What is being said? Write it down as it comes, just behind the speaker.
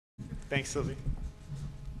Thanks, Sylvie.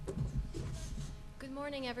 Good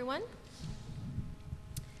morning, everyone.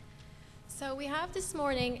 So we have this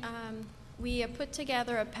morning, we put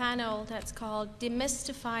together a panel that's called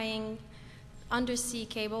Demystifying Undersea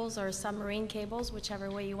Cables or Submarine Cables,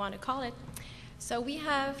 whichever way you want to call it. So we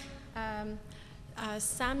have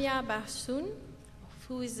Samia Bashoun,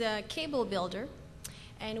 who is a cable builder,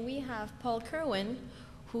 and we have Kirwan,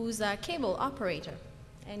 who's a cable operator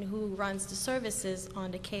and who runs the services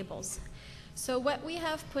on the cables. So what we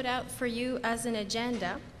have put out for you as an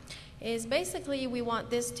agenda is basically we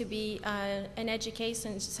want this to be an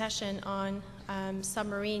education session on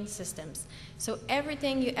submarine systems. So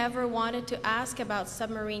everything you ever wanted to ask about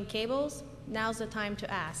submarine cables, now's the time to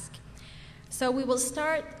ask. So we will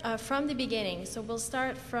start from the beginning. So we'll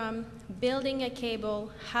start from building a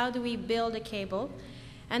cable, how do we build a cable,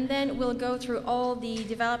 and then we'll go through all the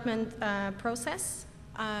development process.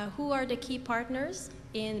 Who are the key partners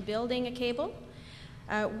in building a cable?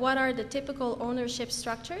 What are the typical ownership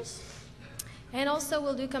structures? And also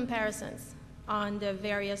we'll do comparisons on the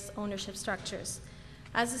various ownership structures.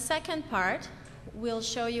 As a second part, we'll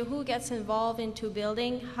show you who gets involved into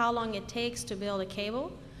building, how long it takes to build a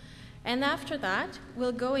cable. And after that,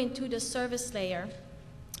 we'll go into the service layer,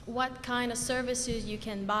 what kind of services you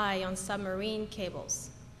can buy on submarine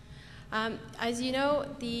cables. As you know,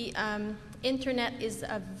 the Internet is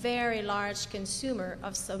a very large consumer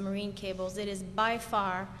of submarine cables. It is by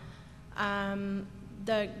far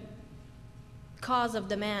the cause of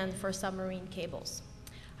demand for submarine cables,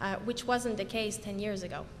 which wasn't the case 10 years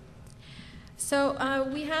ago. So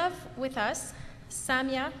we have with us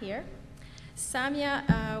Samia here.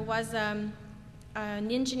 Samia was an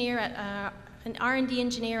engineer at an R&D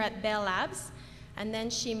engineer at Bell Labs, and then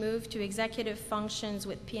she moved to executive functions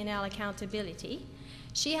with P&L accountability.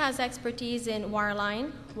 She has expertise in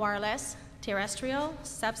wireline, wireless, terrestrial,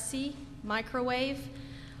 subsea, microwave,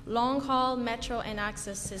 long-haul, metro, and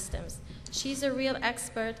access systems. She's a real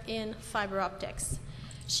expert in fiber optics.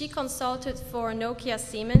 She consulted for Nokia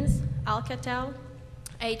Siemens, Alcatel,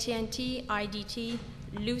 AT&T, IDT,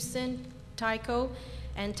 Lucent, Tyco,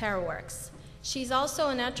 and TeraWorks. She's also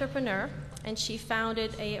an entrepreneur, and she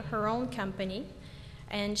founded her own company,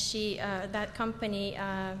 and that company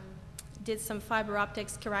did some fiber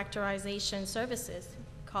optics characterization services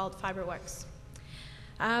called FiberWorks.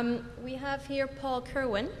 We have here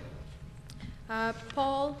Kirwan.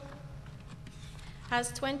 Paul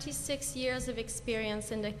has 26 years of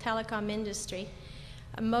experience in the telecom industry.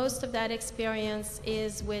 Most of that experience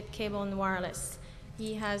is with cable and wireless.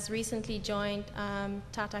 He has recently joined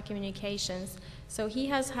Tata Communications. So he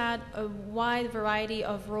has had a wide variety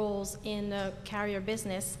of roles in the carrier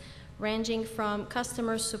business, ranging from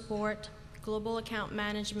customer support, global account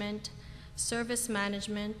management, service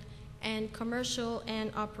management, and commercial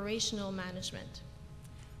and operational management.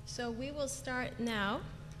 So we will start now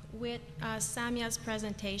with Samia's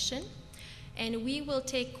presentation, and we will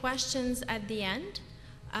take questions at the end.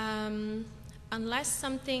 Unless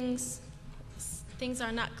things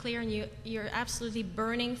are not clear and you're absolutely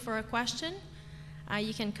burning for a question,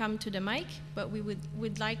 you can come to the mic, but we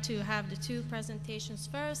would like to have the two presentations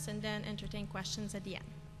first and then entertain questions at the end.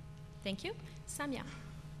 Thank you. Samia.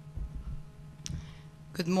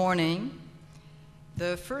 Good morning.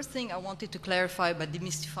 The first thing I wanted to clarify about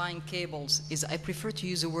demystifying cables is I prefer to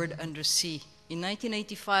use the word undersea. In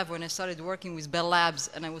 1985, when I started working with Bell Labs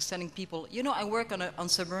and I was telling people, you know, I work on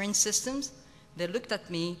submarine systems, they looked at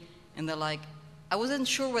me and they're like, I wasn't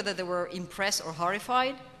sure whether they were impressed or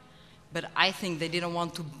horrified, but I think they didn't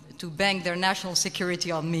want to bang their national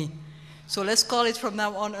security on me. So let's call it from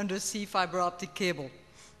now on undersea fiber optic cable.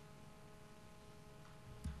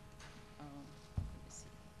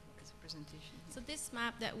 So this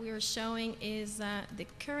map that we are showing is the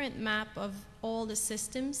current map of all the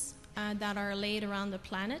systems that are laid around the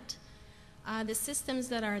planet. The systems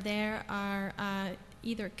that are there are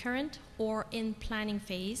either current or in planning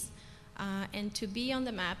phase. And to be on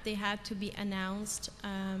the map, they had to be announced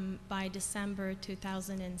by December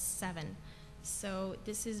 2007. So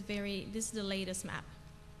this is the latest map.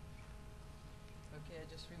 Okay, I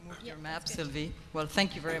just removed your map, Sylvie. Well,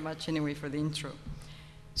 thank you very much anyway for the intro.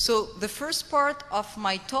 So the first part of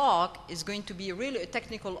my talk is going to be really a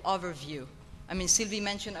technical overview. I mean, Sylvie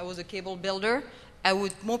mentioned I was a cable builder.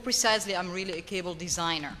 More precisely, I'm really a cable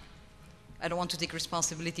designer. I don't want to take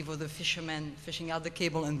responsibility for the fishermen fishing out the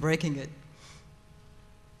cable and breaking it.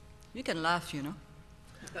 You can laugh, you know.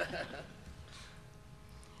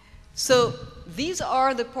 So these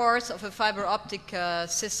are the parts of a fiber optic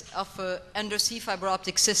undersea fiber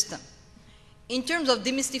optic system. In terms of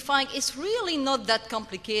demystifying, it's really not that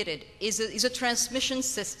complicated. It's a transmission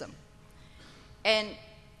system. And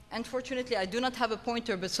unfortunately, I do not have a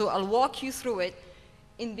pointer, but so I'll walk you through it.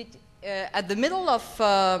 At the middle of,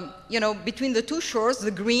 between the two shores,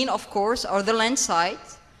 the green, of course, are the land side.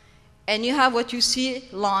 And you have what you see,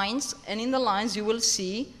 lines. And in the lines, you will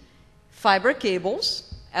see fiber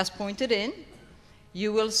cables, as pointed in.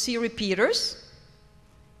 You will see repeaters.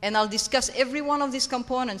 And I'll discuss every one of these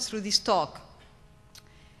components through this talk.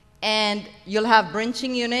 And you'll have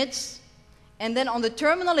branching units. And then on the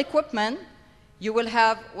terminal equipment, you will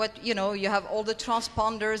have you have all the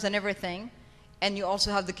transponders and everything. And you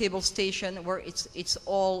also have the cable station where it's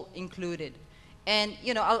all included. And,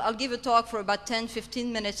 I'll give a talk for about 10,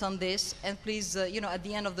 15 minutes on this. And please, at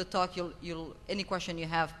the end of the talk, any question you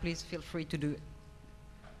have, please feel free to do it.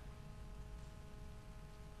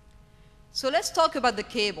 So let's talk about the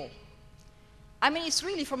cable. I mean, it's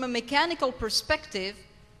really from a mechanical perspective,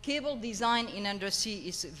 cable design in undersea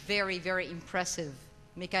is a very, very impressive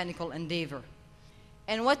mechanical endeavor.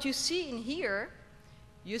 And what you see in here,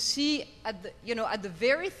 you see at the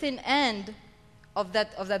very thin end of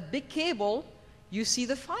that big cable, you see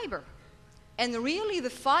the fiber. And really the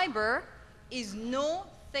fiber is no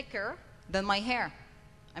thicker than my hair.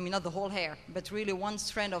 I mean, not the whole hair, but really one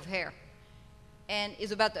strand of hair. And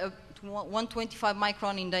is about 125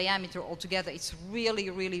 micron in diameter altogether. It's really,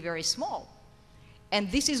 really very small.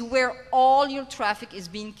 And this is where all your traffic is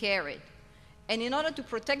being carried. And in order to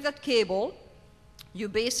protect that cable, you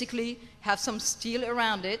basically have some steel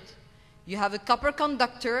around it. You have a copper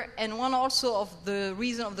conductor, and one also of the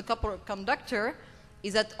reason of the copper conductor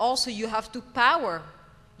is that also you have to power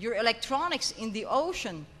your electronics in the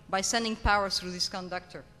ocean by sending power through this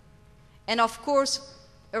conductor. And of course,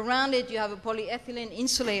 around it you have a polyethylene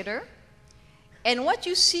insulator. And what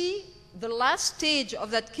you see, the last stage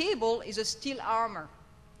of that cable is a steel armor.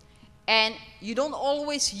 And you don't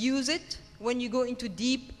always use it when you go into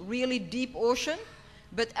deep, really deep ocean.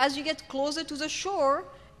 But as you get closer to the shore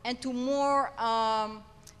and to more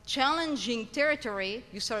challenging territory,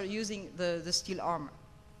 you start using the steel armor.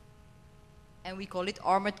 And we call it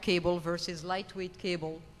armored cable versus lightweight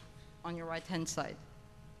cable on your right-hand side.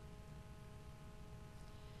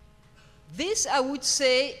 This, I would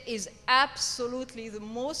say, is absolutely the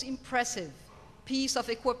most impressive piece of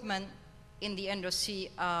equipment in the undersea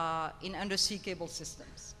cable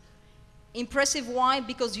systems. Impressive, why?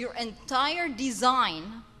 Because your entire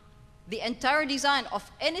design, the entire design of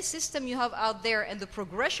any system you have out there and the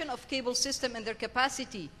progression of cable system and their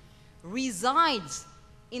capacity resides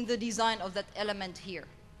in the design of that element here.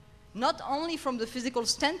 Not only from the physical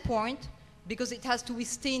standpoint, because it has to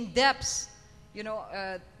withstand depths.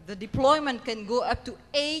 The deployment can go up to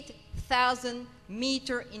 8,000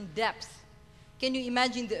 meters in depth. Can you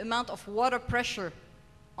imagine the amount of water pressure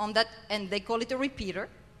on that? And they call it a repeater.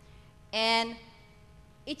 And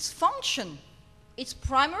its function, its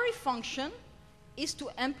primary function, is to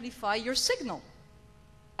amplify your signal.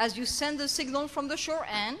 As you send the signal from the shore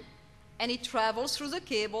end, and it travels through the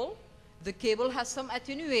cable has some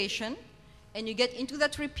attenuation, and you get into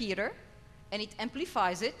that repeater, and it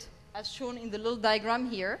amplifies it, as shown in the little diagram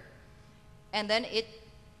here, and then it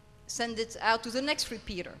sends it out to the next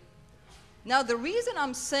repeater. Now, the reason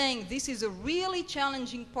I'm saying this is a really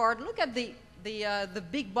challenging part, look at the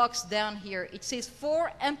big box down here. It says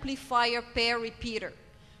 4 amplifier pair repeater.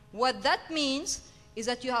 What that means is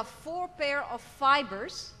that you have 4 pair of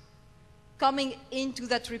fibers coming into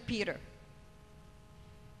that repeater.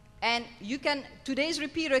 And today's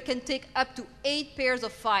repeater can take up to 8 pairs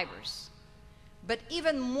of fibers. But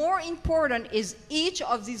even more important is each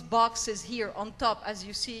of these boxes here on top, as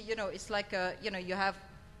you see, it's like, you have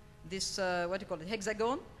this,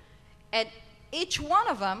 hexagon. And each one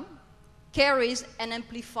of them carries an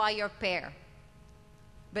amplifier pair.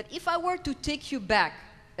 But if I were to take you back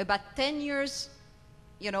about 10 years,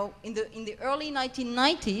 in the early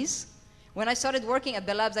 1990s, when I started working at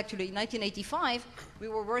Bell Labs, actually in 1985, we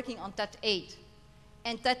were working on TAT-8.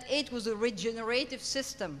 And TAT-8 was a regenerative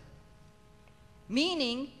system,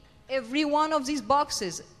 meaning every one of these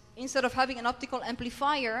boxes, instead of having an optical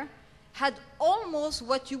amplifier, had almost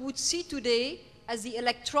what you would see today as the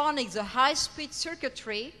electronics, the high-speed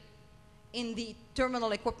circuitry in the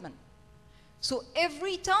terminal equipment. So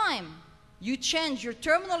every time you change your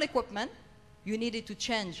terminal equipment, you needed to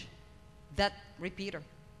change that repeater.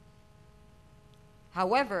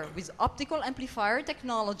 However, with optical amplifier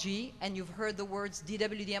technology, and you've heard the words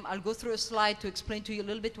DWDM, I'll go through a slide to explain to you a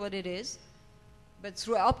little bit what it is. But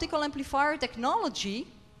through optical amplifier technology,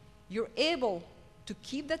 you're able to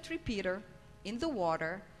keep that repeater in the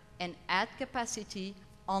water and add capacity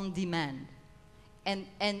on demand. And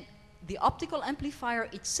the optical amplifier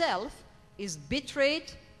itself is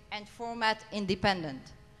bitrate and format independent.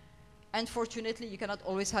 Unfortunately, you cannot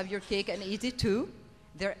always have your cake and eat it too.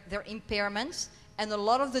 There are impairments, and a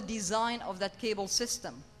lot of the design of that cable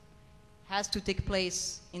system has to take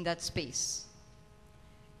place in that space.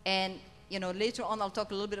 And later on I'll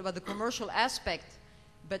talk a little bit about the commercial aspect,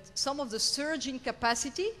 but some of the surge in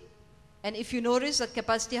capacity, and if you notice that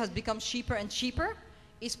capacity has become cheaper and cheaper,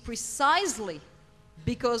 is precisely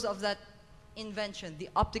because of that invention, the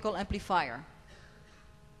optical amplifier.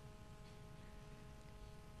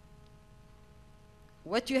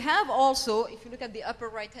 What you have also, if you look at the upper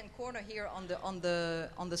right-hand corner here on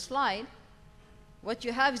the slide, what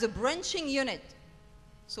you have is a branching unit.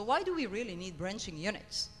 So why do we really need branching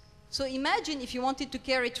units? So imagine if you wanted to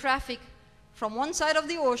carry traffic from one side of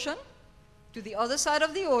the ocean to the other side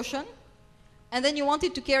of the ocean, and then you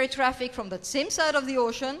wanted to carry traffic from that same side of the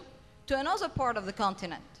ocean to another part of the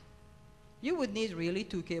continent. You would need really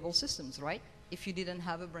two cable systems, right? If you didn't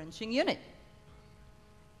have a branching unit.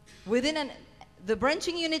 Within the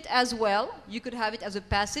branching unit as well, you could have it as a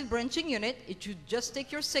passive branching unit. It should just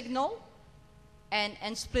take your signal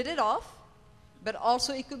and split it off, but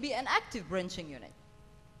also it could be an active branching unit.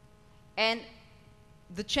 And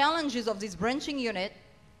the challenges of this branching unit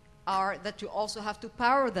are that you also have to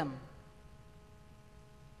power them.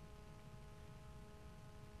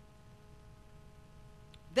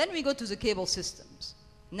 Then we go to the cable systems.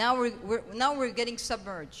 Now we're getting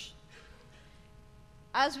submerged.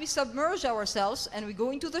 As we submerge ourselves and we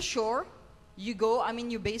go into the shore, you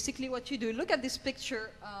basically what you do, look at this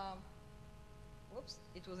picture. Whoops,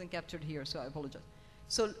 it wasn't captured here, so I apologize.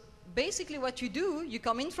 So basically what you do, you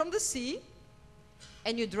come in from the sea,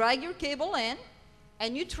 and you drag your cable in,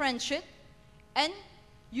 and you trench it, and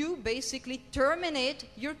you basically terminate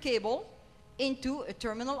your cable into a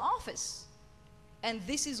terminal office. And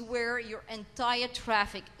this is where your entire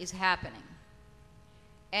traffic is happening.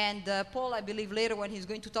 And Paul, I believe later when he's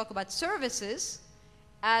going to talk about services,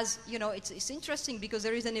 as you know, it's interesting because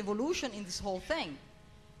there is an evolution in this whole thing.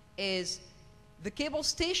 Is the cable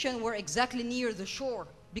station were exactly near the shore,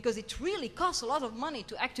 because it really costs a lot of money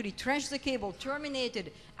to actually trench the cable, terminate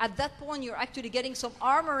it. At that point, you're actually getting some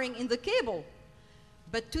armoring in the cable.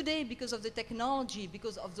 But today, because of the technology,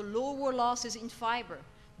 because of the lower losses in fiber,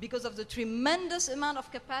 because of the tremendous amount of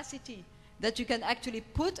capacity that you can actually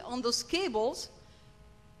put on those cables,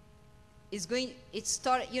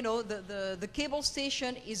 the cable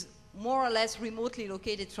station is more or less remotely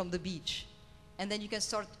located from the beach. And then you can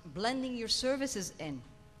start blending your services in.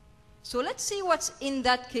 So let's see what's in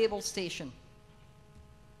that cable station.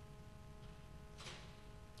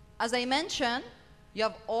 As I mentioned, you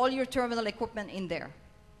have all your terminal equipment in there.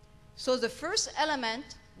 So the first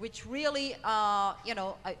element, which really,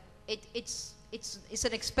 it's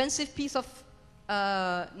an expensive piece of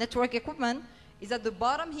network equipment, is at the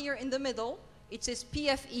bottom here in the middle. It says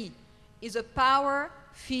PFE, is a power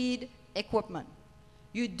feed equipment.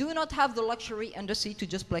 You do not have the luxury undersea to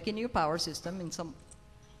just plug in your power system in some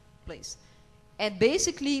place. And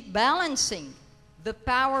basically balancing the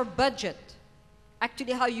power budget,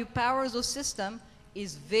 actually how you power the system,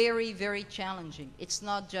 is very, very challenging. It's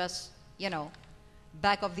not just,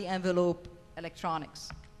 back of the envelope electronics.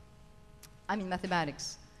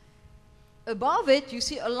 Mathematics. Above it, you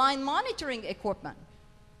see a line monitoring equipment.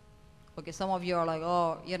 Okay, some of you are like,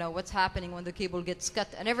 oh, what's happening when the cable gets cut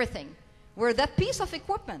and everything. Where that piece of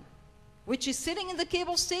equipment, which is sitting in the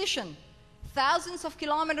cable station, thousands of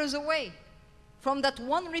kilometers away from that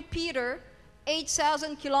one repeater,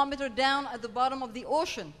 8,000 kilometers down at the bottom of the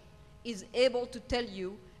ocean, is able to tell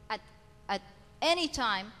you at any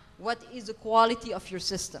time what is the quality of your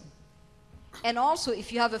system. And also,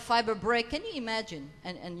 if you have a fiber break, can you imagine,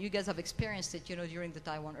 and you guys have experienced it, during the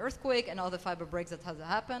Taiwan earthquake and other fiber breaks that has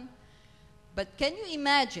happened, but can you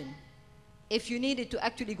imagine if you needed to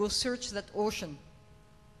actually go search that ocean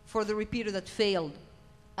for the repeater that failed,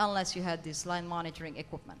 unless you had this line monitoring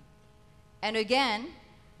equipment? And again,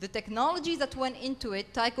 the technology that went into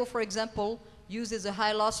it, Tyco, for example, uses a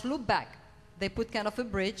high-loss loopback. They put kind of a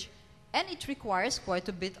bridge, and it requires quite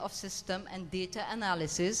a bit of system and data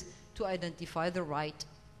analysis to identify the right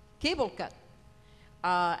cable cut.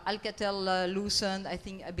 Alcatel-Lucent,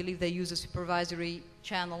 I believe they use a supervisory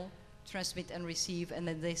channel, transmit and receive, and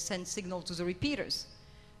then they send signal to the repeaters.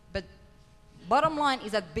 But bottom line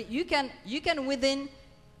is that you can within,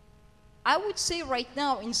 I would say right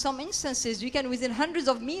now, in some instances, you can within hundreds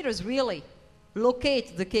of meters really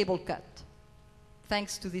locate the cable cut,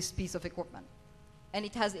 thanks to this piece of equipment. And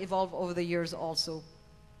it has evolved over the years also.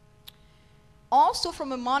 Also,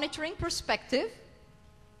 from a monitoring perspective,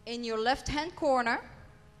 in your left-hand corner,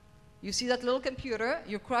 You see that little computer,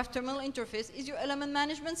 your craft terminal interface is your element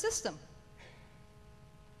management system.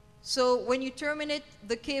 So when you terminate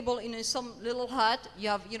the cable in some little hut, you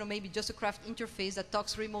have, maybe just a craft interface that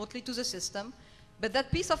talks remotely to the system. But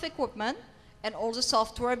that piece of equipment and all the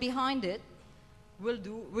software behind it will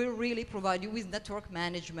really provide you with network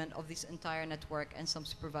management of this entire network and some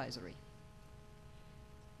supervisory.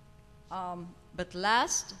 But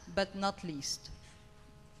last but not least,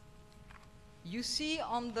 you see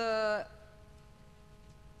on the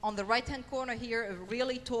right-hand corner here a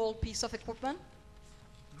really tall piece of equipment.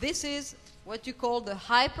 This is what you call the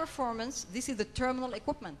high performance. This is the terminal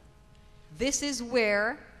equipment. This is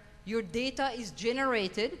where your data is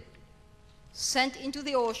generated, sent into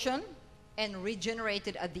the ocean, and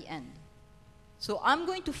regenerated at the end. So I'm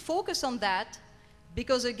going to focus on that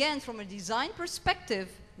because, again, from a design perspective,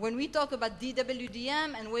 when we talk about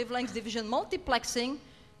DWDM and wavelength division multiplexing,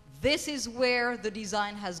 this is where the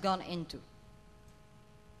design has gone into.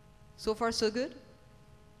 So far, so good?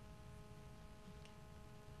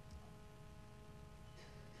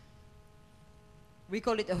 We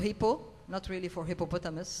call it a hippo, not really for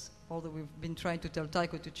hippopotamus, although we've been trying to tell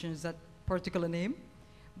Tycho to change that particular name.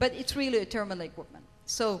 But it's really a terminal equipment.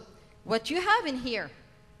 So what you have in here,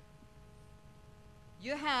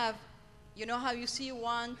 you have, how you see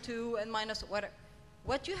 1, 2, and minus whatever.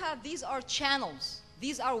 What you have, these are channels.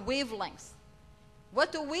 These are wavelengths.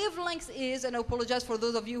 What a wavelength is, and I apologize for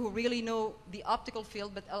those of you who really know the optical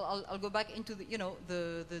field, but I'll go back into the,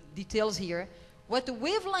 the details here. What a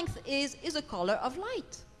wavelength is a color of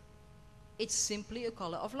light. It's simply a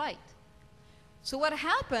color of light. So what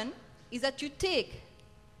happened is that you take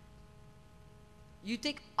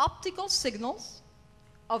optical signals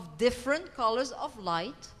of different colors of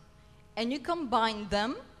light, and you combine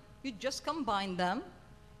them, you just combine them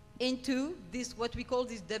into this, what we call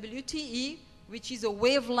this WTE, which is a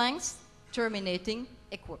wavelength terminating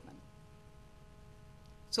equipment.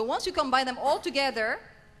 So once you combine them all together,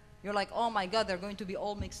 you're like, oh my God, they're going to be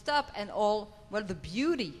all mixed up and all, well, the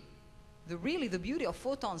beauty of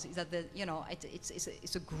photons is that,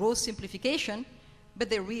 it's a gross simplification, but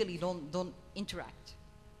they really don't interact.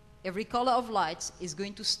 Every color of lights is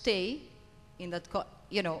going to stay in that,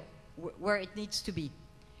 where it needs to be.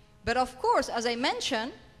 But of course, as I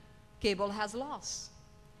mentioned, cable has loss.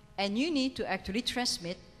 And you need to actually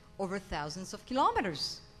transmit over thousands of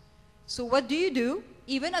kilometers. So what do?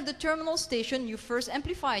 Even at the terminal station, you first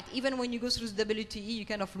amplify it. Even when you go through the WTE, you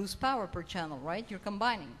kind of lose power per channel, right? You're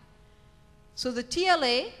combining. So the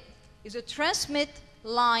TLA is a transmit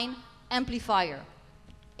line amplifier.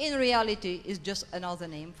 In reality, it's just another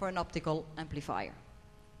name for an optical amplifier.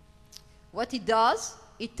 What it does,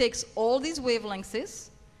 it takes all these wavelengths,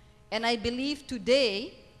 and I believe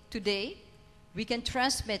today, we can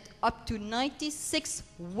transmit up to 96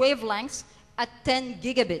 wavelengths at 10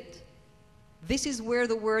 gigabit. This is where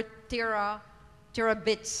the word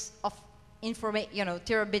terabits of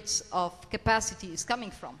terabits of capacity is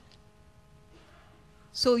coming from.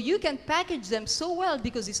 So you can package them so well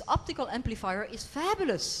because this optical amplifier is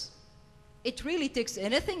fabulous. It really takes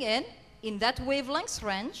anything in that wavelength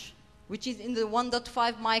range, which is in the 1.5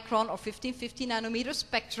 micron or 1550 nanometer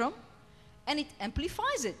spectrum, and it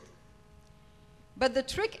amplifies it. But the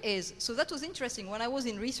trick is, so that was interesting. When I was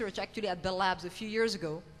in research actually at Bell Labs a few years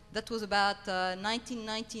ago, that was about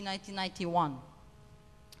 1990, 1991.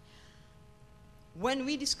 When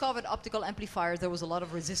we discovered optical amplifiers, there was a lot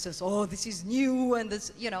of resistance. Oh, this is new, and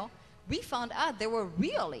this, We found out they were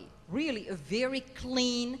really, really a very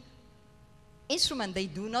clean instrument. They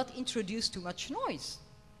do not introduce too much noise.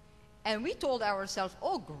 And we told ourselves,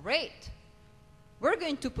 oh, great. We're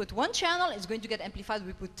going to put one channel, it's going to get amplified.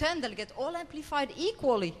 We put 10, they'll get all amplified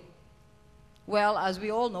equally. Well, as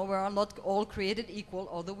we all know, we are not all created equal,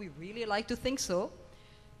 although we really like to think so.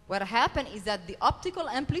 What happened is that the optical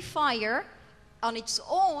amplifier on its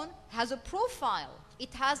own has a profile.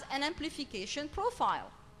 It has an amplification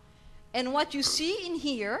profile. And what you see in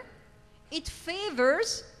here, it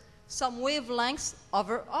favors some wavelengths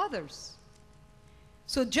over others.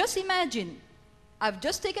 So just imagine, I've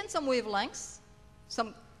just taken some wavelengths,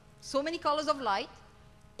 so many colors of light.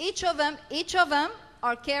 Each of them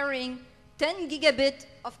are carrying 10 gigabit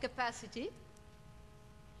of capacity.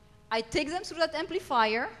 I take them through that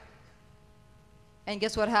amplifier, and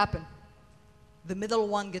guess what happened? The middle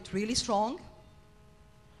one gets really strong.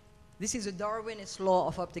 This is a Darwinist law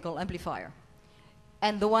of optical amplifier.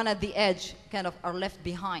 And the one at the edge kind of are left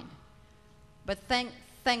behind. But thank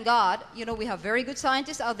God, we have very good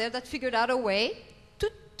scientists out there that figured out a way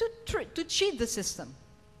to cheat the system.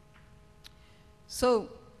 So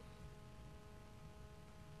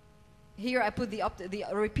here I put the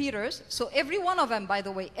repeaters. So every one of them, by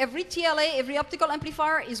the way, every TLA, every optical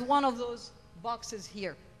amplifier is one of those boxes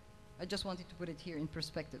here. I just wanted to put it here in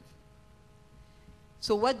perspective.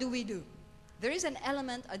 So what do we do? There is an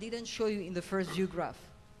element I didn't show you in the first view graph.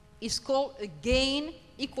 It's called a gain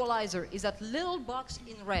equalizer. It's that little box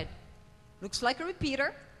in red. Looks like a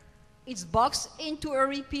repeater. It's boxed into a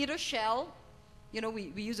repeater shell. You know,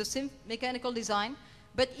 we use a sim mechanical design,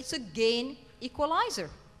 but it's a gain equalizer.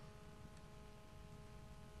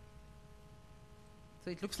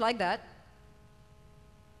 So it looks like that.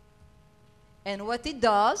 And what it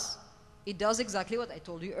does exactly what I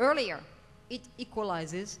told you earlier. It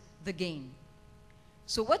equalizes the gain.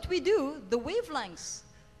 So what we do, the wavelengths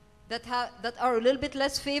that are a little bit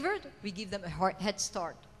less favored, we give them a head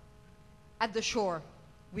start. At the shore,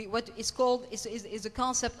 what is called is a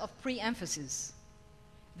concept of pre-emphasis.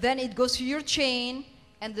 Then it goes through your chain,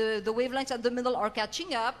 and the wavelengths at the middle are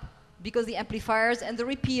catching up because the amplifiers and the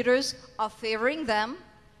repeaters are favoring them.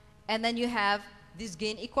 And then you have this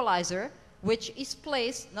gain equalizer, which is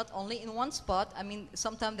placed not only in one spot, I mean,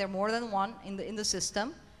 sometimes there are more than one in the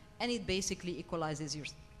system, and it basically equalizes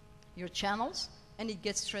your channels, and it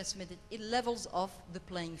gets transmitted. It levels off the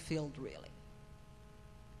playing field, really.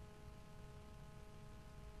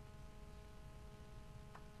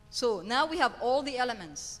 So now we have all the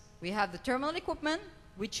elements. We have the terminal equipment,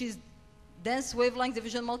 which is dense wavelength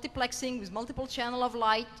division multiplexing with multiple channel of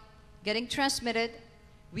light getting transmitted.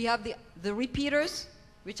 We have the repeaters,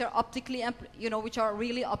 which are optically, which are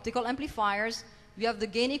really optical amplifiers. We have the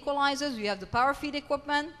gain equalizers. We have the power feed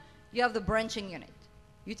equipment. You have the branching unit.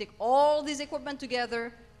 You take all this equipment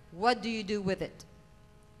together. What do you do with it?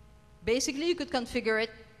 Basically, you could configure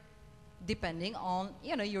it depending on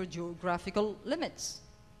your geographical limits.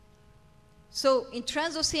 So in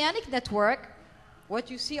transoceanic network,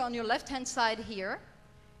 what you see on your left-hand side here,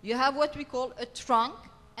 you have what we call a trunk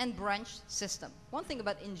and branch system. One thing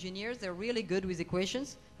about engineers, they're really good with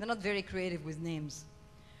equations. They're not very creative with names.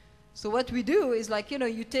 So what we do is like,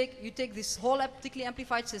 you take this whole optically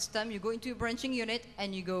amplified system, you go into a branching unit,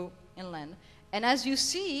 and you go inland. And as you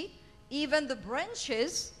see, even the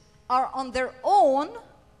branches are on their own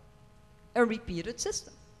a repeated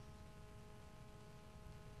system.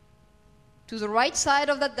 To the right side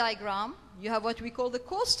of that diagram, you have what we call the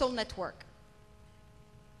coastal network.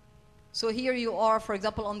 So here you are, for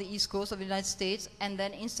example, on the east coast of the United States, and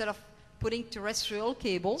then instead of putting terrestrial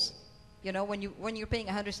cables, when you're paying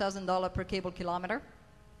 $100,000 per cable kilometer,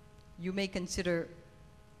 you may consider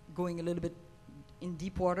going a little bit in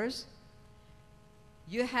deep waters.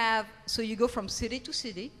 So you go from city to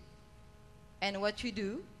city, and what you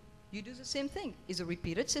do the same thing. It's a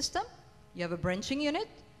repeated system. You have a branching unit,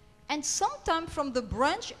 and sometimes from the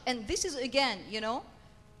branch, and this is again,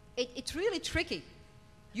 it's really tricky.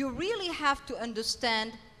 You really have to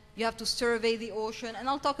understand, you have to survey the ocean, and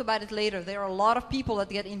I'll talk about it later. There are a lot of people that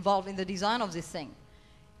get involved in the design of this thing.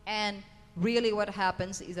 And really what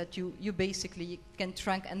happens is that you basically can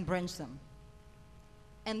trunk and branch them.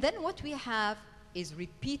 And then what we have is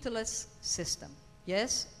repeaterless system.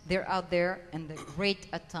 Yes, they're out there, and they're great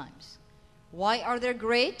at times. Why are they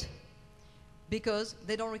great? Because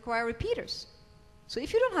they don't require repeaters. So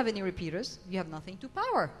if you don't have any repeaters, you have nothing to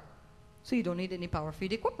power. So you don't need any power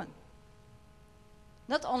feed equipment.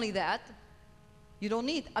 Not only that, you don't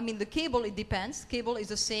need, the cable, it depends. Cable is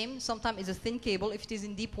the same. Sometimes it's a thin cable if it is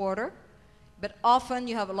in deep water. But often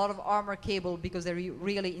you have a lot of armor cable because they're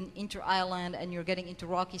really in inter-island and you're getting into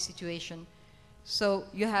rocky situation. So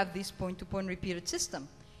you have this point-to-point repeated system.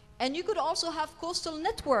 And you could also have coastal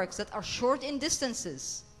networks that are short in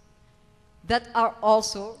distances that are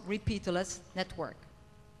also repeaterless network.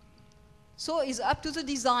 So it's up to the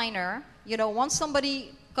designer. Once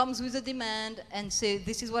somebody comes with a demand and say,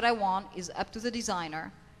 this is what I want, it's up to the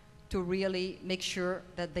designer to really make sure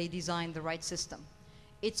that they design the right system.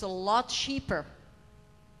 It's a lot cheaper,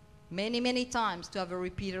 many, many times, to have a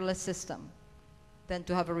repeaterless system than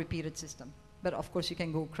to have a repeated system. But of course, you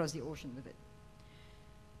can go across the ocean with it.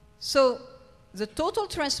 So the total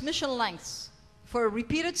transmission lengths for a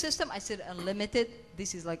repeated system, I said unlimited.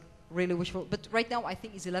 This is like really wishful. But right now, I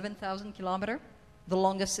think it's 11,000 kilometers, the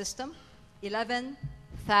longest system.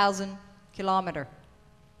 11,000 kilometers.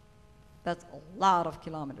 That's a lot of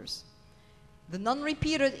kilometers. The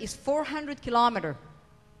non-repeated is 400 kilometers.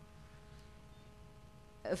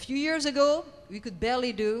 A few years ago, we could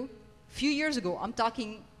barely do, I'm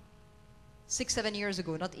talking 6-7 years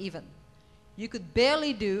ago, not even. You could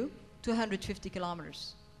barely do 250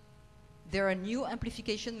 kilometers. There are a new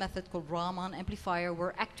amplification method called Raman amplifier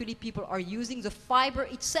where actually people are using the fiber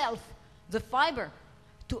itself, the fiber,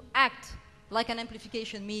 to act like an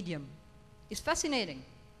amplification medium. is fascinating.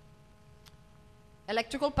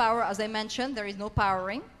 Electrical power, as I mentioned, there is no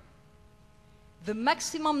powering. The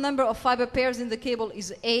maximum number of fiber pairs in the cable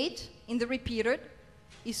is 8 in the repeated,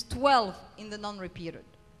 is 12 in the non-repeated.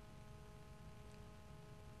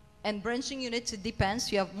 And branching units, it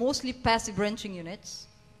depends. You have mostly passive branching units.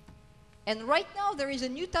 And right now, there is a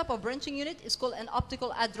new type of branching unit. It's called an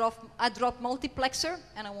optical add-drop multiplexer,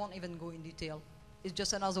 and I won't even go in detail. It's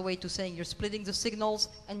just another way to saying you're splitting the signals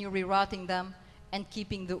and you're rerouting them and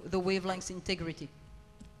keeping the wavelength's integrity.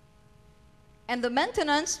 And the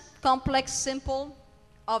maintenance, complex, simple,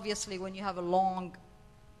 obviously when you have a long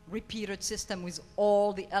repeated system with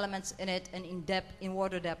all the elements in it and in depth, in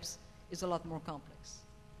water depths, is a lot more complex.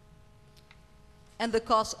 And the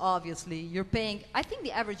cost, obviously, you're paying, I think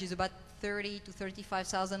the average is about 30 to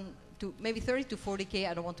 35,000 to maybe 30 to 40K,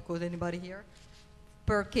 I don't want to quote anybody here,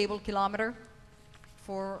 per cable kilometer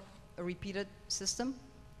for a repeated system.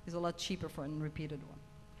 Is a lot cheaper for a repeated one.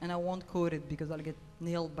 And I won't quote it because I'll get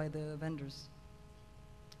nailed by the vendors.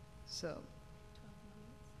 So,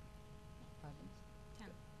 10.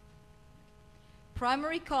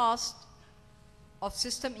 Primary cost of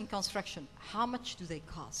system in construction. How much do they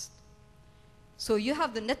cost? So you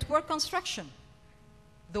have the network construction.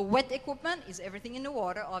 The wet equipment is everything in the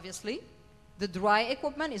water, obviously. The dry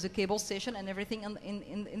equipment is a cable station and everything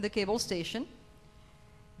in the cable station.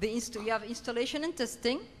 You have installation and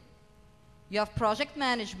testing. You have project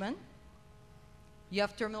management. You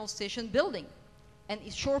have terminal station building. And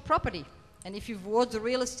it's shore property. And if you've watched the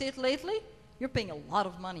real estate lately, you're paying a lot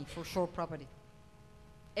of money for shore property.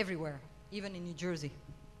 Everywhere, even in New Jersey.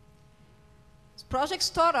 Project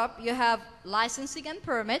startup, you have licensing and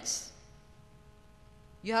permits.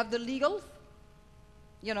 You have the legal,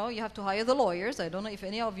 you know, you have to hire the lawyers. I don't know if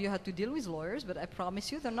any of you had to deal with lawyers, but I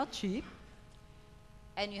promise you they're not cheap.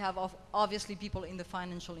 And you have obviously people in the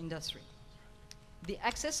financial industry. The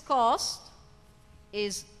access cost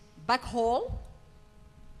is backhaul.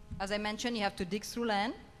 As I mentioned, you have to dig through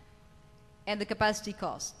land. And the capacity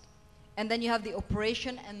cost. And then you have the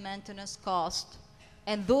operation and maintenance cost.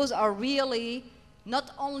 And those are really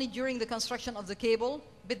not only during the construction of the cable,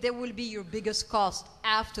 but they will be your biggest cost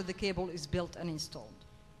after the cable is built and installed.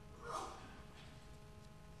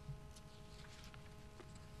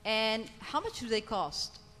 And how much do they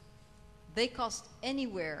cost? They cost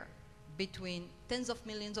anywhere between tens of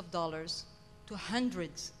millions of dollars to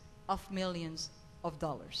hundreds of millions of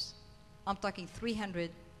dollars. I'm talking 300,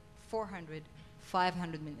 400,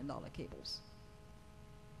 $500 million cables.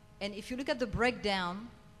 And if you look at the breakdown,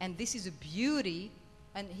 and this is a beauty,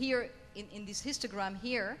 and here in this histogram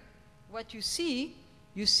here, what you see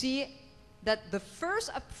that the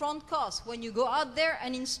first upfront cost, when you go out there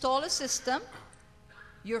and install a system,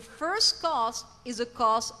 your first cost is a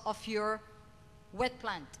cost of your wet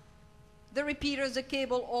plant. The repeaters, the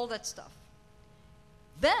cable, all that stuff.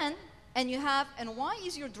 Then, and why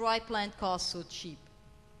is your dry plant cost so cheap,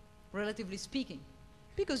 relatively speaking?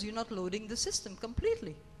 Because you're not loading the system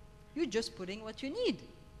completely. You're just putting what you need.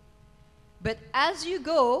 But as you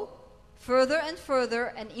go further and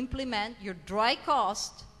further and implement, your dry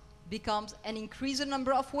cost becomes an increased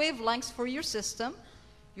number of wavelengths for your system.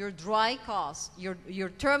 Your dry cost, your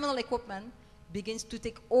terminal equipment begins to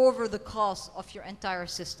take over the cost of your entire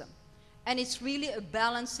system. And it's really a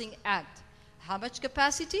balancing act. How much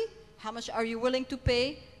capacity? How much are you willing to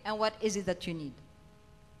pay? And what is it that you need?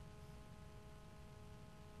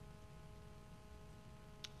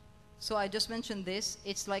 So I just mentioned this.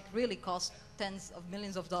 It's like really cost tens of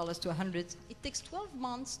millions of dollars to hundreds. It takes 12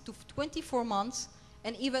 months to 24 months,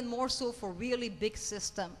 and even more so for really big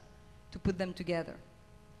system to put them together.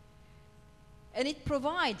 And it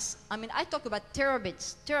provides, I mean, I talk about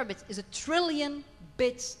terabits. Terabits is 1 trillion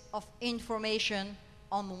bits of information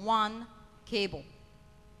on one cable.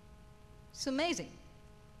 It's amazing.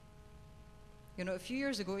 You know, a few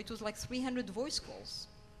years ago, it was like 300 voice calls.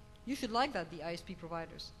 You should like that, the ISP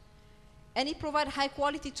providers. And it provides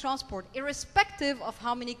high-quality transport, irrespective of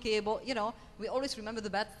how many cable, you know, we always remember the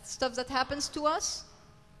bad stuff that happens to us,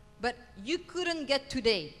 but you couldn't get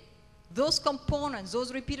today. Those components,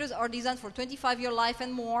 those repeaters are designed for 25-year life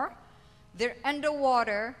and more. They're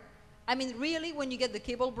underwater. I mean, really, when you get the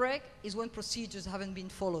cable break is when procedures haven't been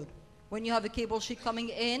followed. When you have a cable sheet coming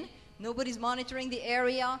in, nobody's monitoring the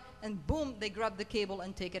area, and boom, they grab the cable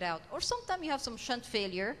and take it out. Or sometimes you have some shunt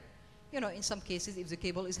failure. You know, in some cases, if the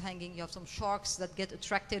cable is hanging, you have some sharks that get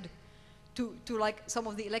attracted to like some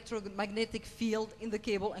of the electromagnetic field in the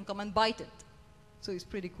cable and come and bite it. So it's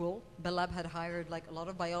pretty cool. Bell Lab had hired like a lot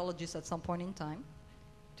of biologists at some point in time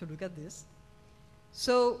to look at this.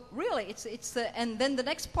 So really, and then the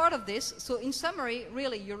next part of this, so in summary,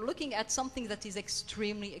 really, you're looking at something that is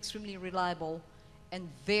extremely, extremely reliable and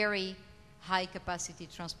very high capacity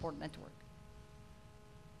transport network.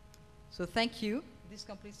 So thank you. This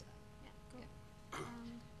completes. Yeah, go.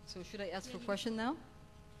 So should I ask for a question now?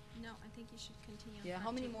 No, I think you should continue. Yeah,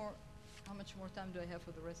 how much more time do I have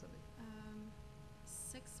for the rest of it?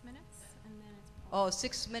 6 minutes, and then it's Oh,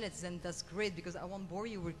 6 minutes, then that's great, because I won't bore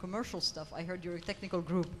you with commercial stuff. I heard you're a technical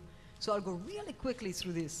group. So I'll go really quickly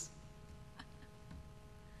through this.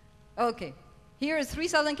 Okay, here is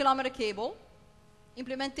 3,000 kilometer cable.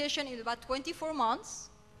 Implementation in about 24 months.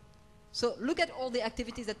 So look at all the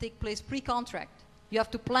activities that take place pre-contract. You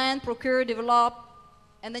have to plan, procure, develop,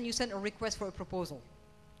 and then you send a request for a proposal.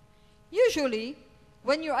 Usually,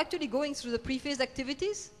 when you're actually going through the pre-phase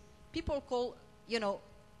activities, people call,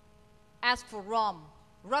 ask for ROM,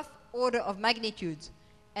 rough order of magnitudes.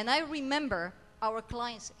 And I remember our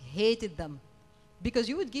clients hated them because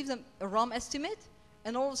you would give them a ROM estimate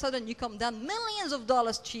and all of a sudden you come down millions of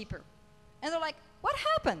dollars cheaper. And they're like, what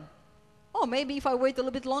happened? Oh, maybe if I wait a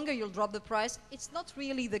little bit longer, you'll drop the price. It's not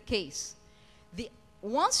really the case.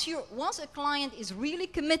 Once a client is really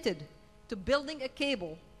committed to building a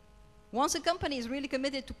cable, once a company is really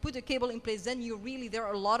committed to put a cable in place, then there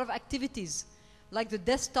are a lot of activities, like the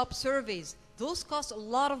desktop surveys. Those cost a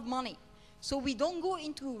lot of money. So we don't go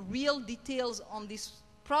into real details on these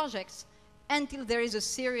projects until there is a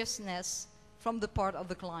seriousness from the part of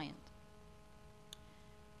the client.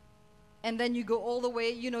 And then you go all the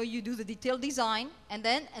way, you do the detailed design, and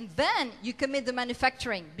then you commit the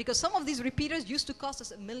manufacturing. Because some of these repeaters used to cost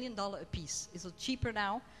us $1 million a piece. It's cheaper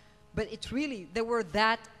now, but they were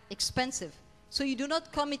that expensive. So you do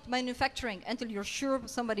not commit manufacturing until you're sure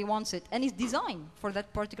somebody wants it, and it's designed for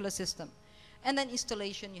that particular system. And then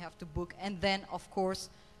installation, you have to book, and then, of course,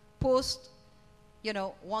 once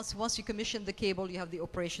you commission the cable, you have the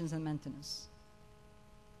operations and maintenance.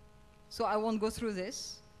 So I won't go through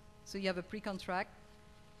this. So you have a pre-contract.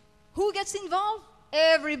 Who gets involved?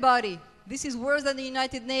 Everybody. This is worse than the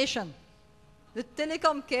United Nations. The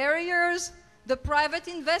telecom carriers, the private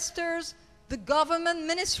investors, the government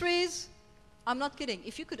ministries. I'm not kidding.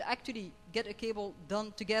 If you could actually get a cable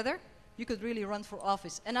done together, you could really run for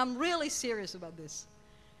office. And I'm really serious about this.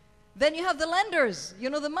 Then you have the lenders,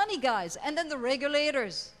 the money guys, and then the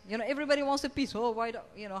regulators. Everybody wants a piece. Oh, why?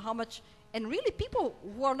 How much? And really, people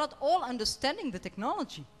who are not all understanding the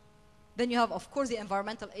technology. Then you have, of course, the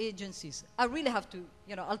environmental agencies. I really have to,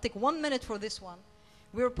 I'll take 1 minute for this one.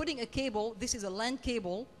 We're putting a cable. This is a land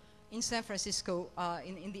cable in San Francisco,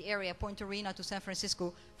 in the area, Point Arena to San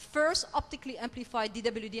Francisco. First optically amplified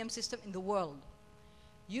DWDM system in the world.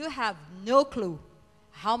 You have no clue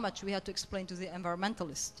how much we had to explain to the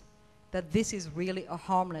environmentalist that this is really a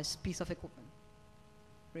harmless piece of equipment.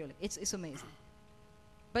 Really, it's amazing.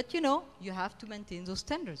 But you have to maintain those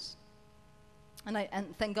standards.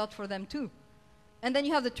 And thank God for them too. And then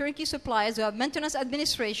you have the turnkey suppliers, you have maintenance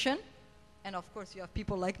administration, and of course you have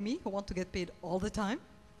people like me who want to get paid all the time,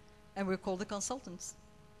 and we're called the consultants.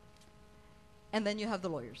 And then you have the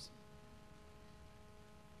lawyers.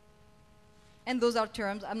 And those are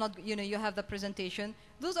terms, you have the presentation.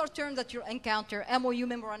 Those are terms that you encounter, MOU,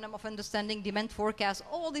 Memorandum of Understanding, demand forecast,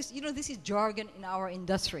 all this, this is jargon in our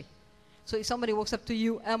industry. So if somebody walks up to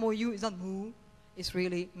you, MOU is not MOU, it's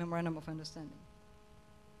really Memorandum of Understanding.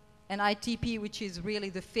 And ITP, which is really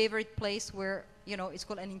the favorite place where, it's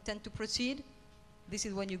called an intent to proceed. This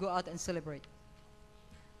is when you go out and celebrate.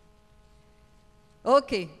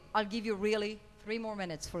 Okay, I'll give you really 3 more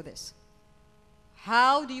minutes for this.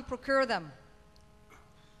 How do you procure them?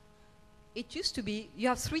 It used to be, you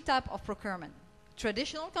have 3 types of procurement.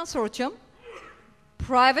 Traditional consortium,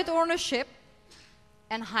 private ownership,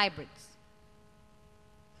 and hybrids.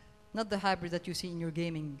 Not the hybrid that you see in your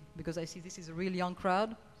gaming, because I see this is a really young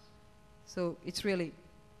crowd. So it's really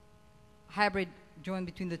hybrid joined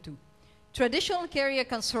between the two. Traditional carrier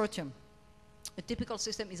consortium, a typical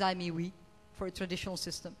system is IMEWE for a traditional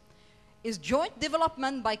system, is joint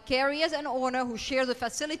development by carriers and owner who share the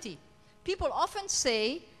facility. People often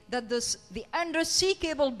say that the undersea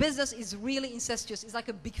cable business is really incestuous. It's like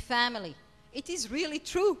a big family. It is really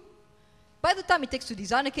true. By the time it takes to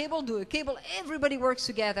design a cable, do a cable, everybody works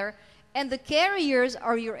together. And the carriers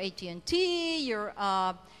are your AT&T, your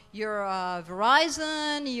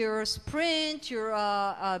Verizon, your Sprint, your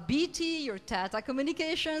BT, your Tata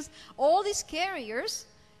Communications. All these carriers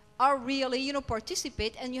are really,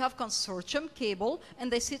 participate, and you have consortium cable,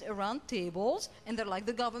 and they sit around tables, and they're like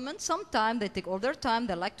the government sometimes. They take all their time.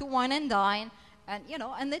 They like to wine and dine, and,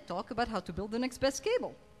 and they talk about how to build the next best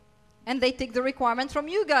cable. And they take the requirement from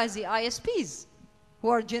you guys, the ISPs. who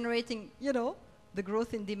are generating, you know, the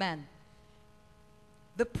growth in demand.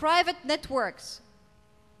 The private networks.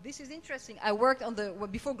 This is interesting. I worked on the, well,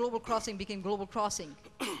 before Global Crossing became Global Crossing,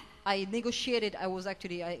 I negotiated,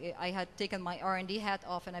 I had taken my R&D hat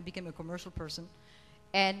off and I became a commercial person.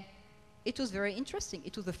 And it was very interesting.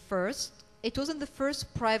 It wasn't the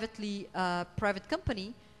first private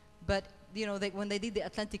company, but you know, when they did the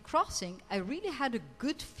Atlantic crossing, I really had a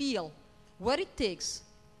good feel what it takes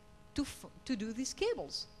to do these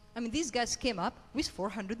cables. I mean, these guys came up with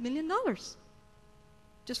 $400 million.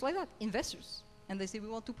 Just like that, investors. And they say, we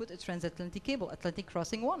want to put a transatlantic cable, Atlantic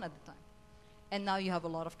Crossing 1 at the time. And now you have a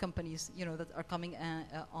lot of companies, you know, that are coming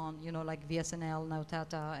on, you know, like VSNL, now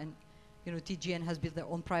Tata, and, you know, TGN has built their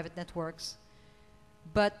own private networks.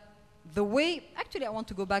 But the way, actually I want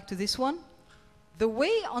to go back to this one, the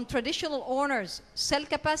way on traditional owners sell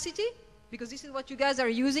capacity, because this is what you guys are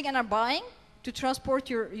using and are buying to transport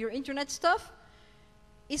your internet stuff,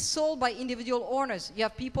 is sold by individual owners. You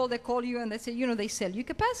have people that call you and they say, you know, they sell you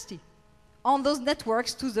capacity on those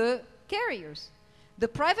networks to the carriers. The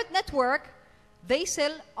private network, they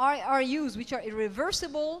sell IRUs, which are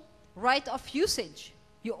irreversible right of usage.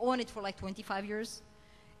 You own it for like 25 years.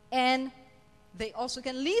 And they also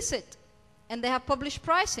can lease it. And they have published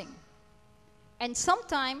pricing. And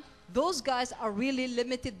sometimes those guys are really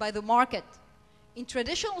limited by the market. In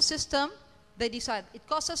traditional system, they decide, it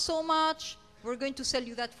costs us so much, we're going to sell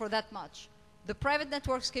you that for that much. The private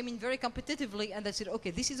networks came in very competitively and they said,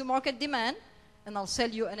 okay, this is a market demand, and I'll sell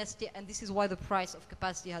you an ST, and this is why the price of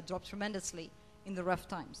capacity had dropped tremendously in the rough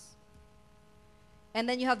times. And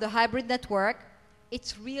then you have the hybrid network.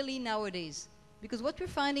 It's really nowadays, because what we're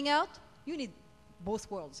finding out, you need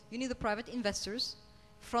both worlds. You need the private investors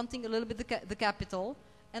fronting a little bit the capital,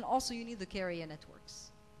 and also you need the carrier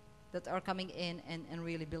networks that are coming in and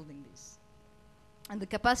really building these. And the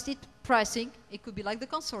capacity pricing, it could be like the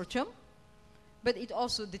consortium, but it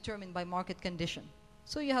also determined by market condition.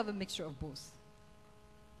 So you have a mixture of both.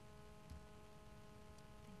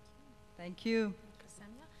 Thank you.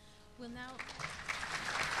 Samia. We'll now...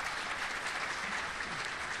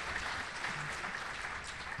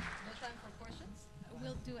 No time for questions?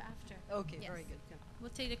 We'll do after. Okay, Yes. very good.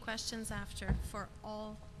 We'll take the questions after for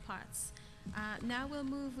all parts. Now we'll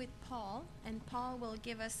move with Paul, and Paul will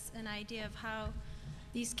give us an idea of how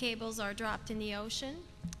these cables are dropped in the ocean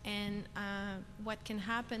and what can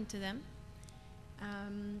happen to them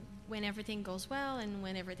when everything goes well and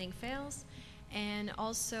when everything fails. And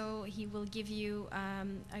also he will give you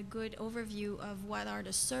a good overview of what are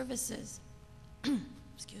the services,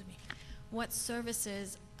 excuse me, what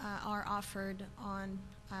services are offered on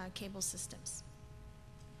cable systems.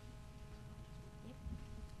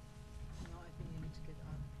 No, I think you need to get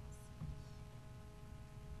out.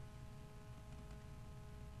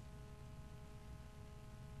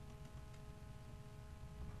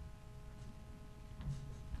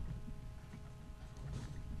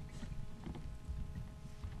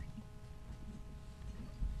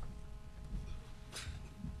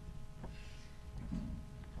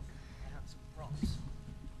 I have some props.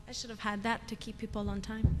 I should have had that to keep people on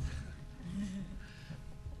time.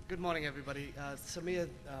 Good morning, everybody. Samia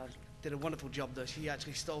did a wonderful job, though. She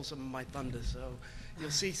actually stole some of my thunder, so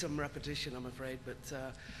you'll see some repetition, I'm afraid. But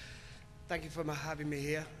thank you for having me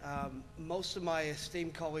here. Most of my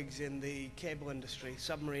esteemed colleagues in the cable industry,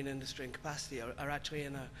 submarine industry, and capacity are actually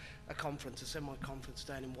in a conference, a similar conference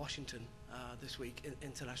down in Washington this week,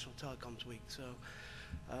 International Telecoms Week. So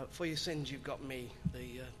for your sins, you've got me,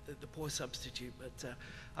 the poor substitute. But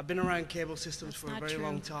I've been around cable systems for a very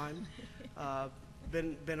long time.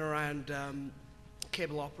 Been around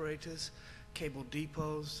cable operators, cable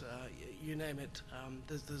depots, you name it.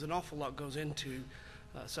 There's an awful lot goes into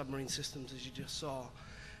submarine systems, as you just saw.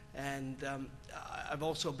 And I've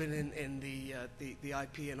also been in the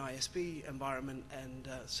IP and ISP environment, and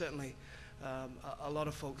certainly a lot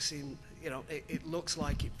of folks seem, you know, it looks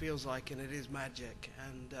like, it feels like, and it is magic.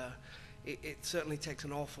 And it certainly takes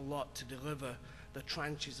an awful lot to deliver the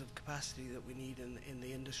tranches of capacity that we need in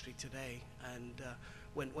the industry today. And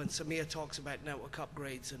when Samia talks about network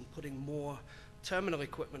upgrades and putting more terminal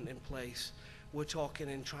equipment in place, we're talking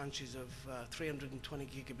in tranches of 320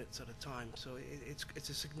 gigabits at a time. So it's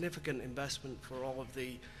a significant investment for all of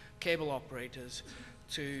the cable operators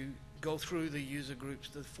to go through the user groups,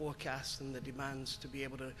 the forecasts and the demands, to be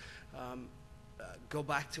able to go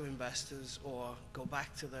back to investors or go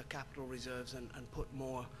back to the capital reserves and put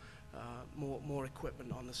more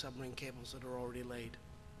equipment on the submarine cables that are already laid.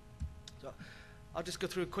 So I'll just go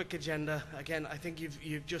through a quick agenda. Again, I think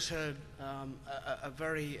you've just heard a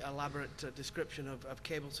very elaborate description of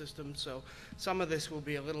cable systems, so some of this will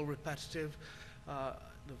be a little repetitive.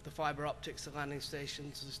 the fiber optics, the landing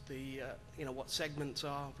stations, the what segments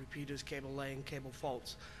are, repeaters, cable laying, cable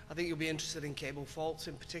faults. I think you'll be interested in cable faults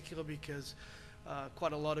in particular because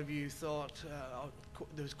quite a lot of you thought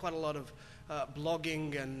there was quite a lot of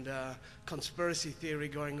blogging and conspiracy theory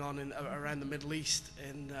going on around the Middle East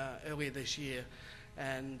earlier this year,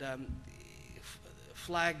 and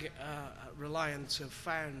Flag Reliance have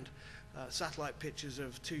found satellite pictures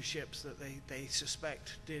of 2 ships that they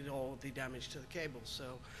suspect did all the damage to the cables,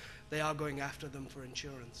 so they are going after them for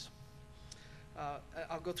insurance.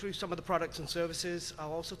 I'll go through some of the products and services.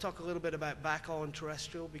 I'll also talk a little bit about backhaul and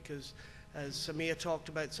terrestrial because as Samia talked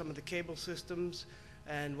about some of the cable systems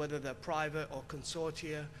and whether they're private or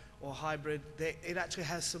consortia or hybrid, it actually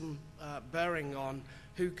has some bearing on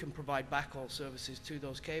who can provide backhaul services to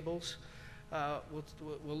those cables.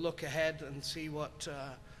 We'll look ahead and see what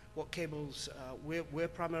cables we're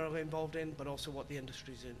primarily involved in, but also what the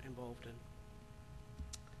industry's involved in.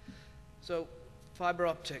 So, fiber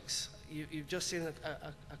optics. You've just seen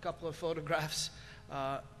a couple of photographs.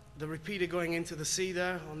 The repeater going into the sea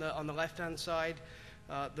there on the left-hand side.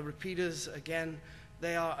 The repeaters, again,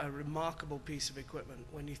 they are a remarkable piece of equipment.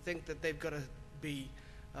 When you think that they've got to be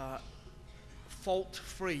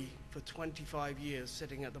fault-free for 25 years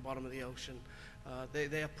sitting at the bottom of the ocean,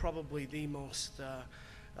 they are probably the most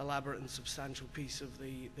elaborate and substantial piece of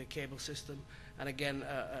the cable system. And again,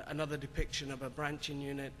 another depiction of a branching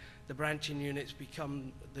unit. The branching units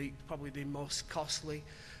become probably the most costly.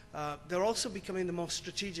 They're also becoming the most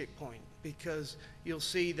strategic point because you'll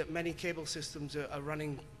see that many cable systems are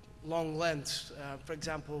running long lengths. For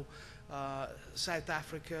example, South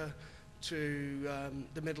Africa to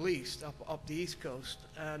the Middle East, up the East Coast,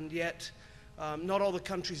 and yet not all the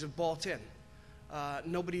countries have bought in.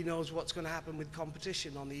 Nobody knows what's going to happen with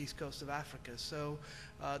competition on the east coast of Africa. So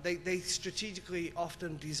they strategically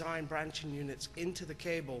often design branching units into the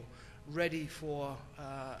cable ready for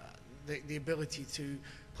the ability to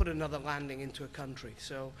put another landing into a country.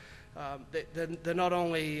 So they're not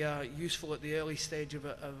only useful at the early stage of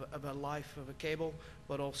a life of a cable,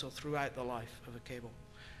 but also throughout the life of a cable.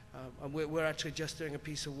 And we're actually just doing a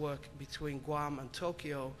piece of work between Guam and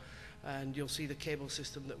Tokyo, and you'll see the cable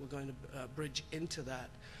system that we're going to bridge into that.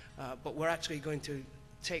 But we're actually going to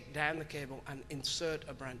take down the cable and insert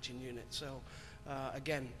a branching unit. So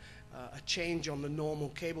again, a change on the normal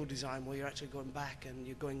cable design where you're actually going back and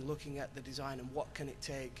you're looking at the design and what can it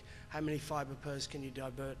take, how many fiber pairs can you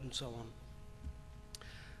divert, and so on.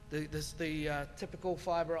 There's the typical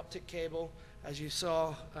fiber optic cable, as you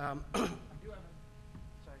saw.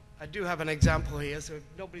 I do have an example here, so if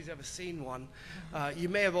nobody's ever seen one, you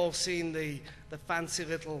may have all seen the fancy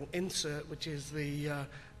little insert, which is the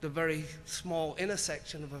very small inner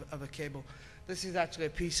section of a cable. This is actually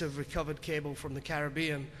a piece of recovered cable from the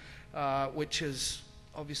Caribbean, which has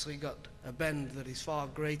obviously got a bend that is far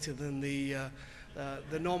greater than the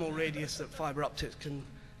normal radius that fiber optics can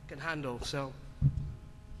handle. So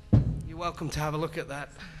you're welcome to have a look at that.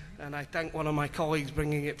 And I thank one of my colleagues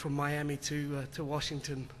bringing it from Miami to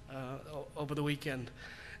Washington over the weekend.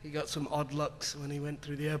 He got some odd looks when he went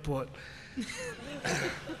through the airport.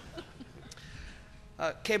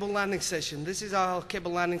 Cable landing station. This is our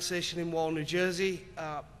cable landing station in Wall, New Jersey.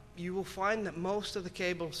 You will find that most of the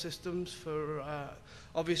cable systems, for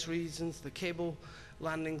obvious reasons, the cable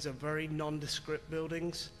landings are very nondescript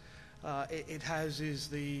buildings. It houses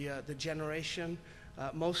the generation.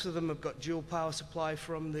 Most of them have got dual power supply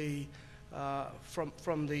from the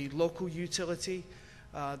local utility.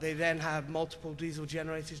 They then have multiple diesel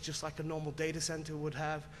generators, just like a normal data center would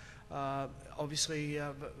have. Obviously,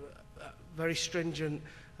 very stringent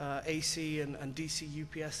AC and DC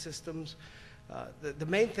UPS systems. The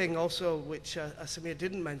main thing also, which Samia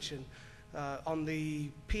didn't mention, on the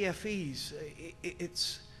PFEs,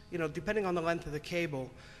 it's, depending on the length of the cable,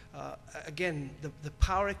 again, the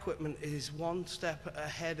power equipment is one step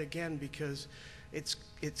ahead again because it's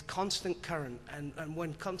constant current, and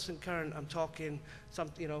when constant current, I'm talking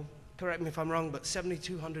correct me if I'm wrong, but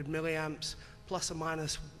 7,200 milliamps plus or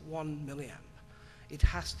minus 1 milliamp. It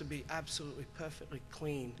has to be absolutely perfectly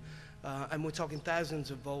clean, and we're talking thousands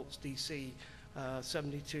of volts DC,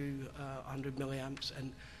 7,200 milliamps,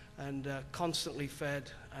 and constantly fed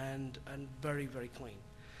and very, very clean.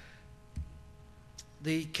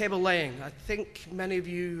 The cable laying. I think many of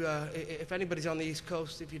you, if anybody's on the East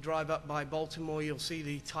Coast, if you drive up by Baltimore, you'll see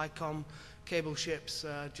the Tycom cable ships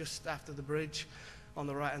just after the bridge on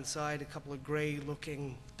the right-hand side, a couple of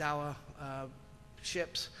gray-looking Dower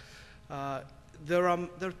ships. There are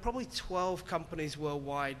probably 12 companies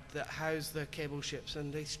worldwide that house their cable ships,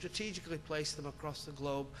 and they strategically place them across the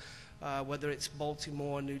globe, whether it's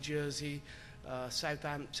Baltimore, New Jersey,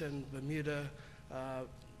 Southampton, Bermuda,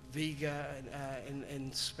 Viga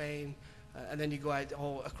in Spain, and then you go out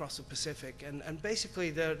all across the Pacific. And basically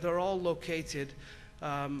they're all located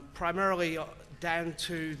primarily down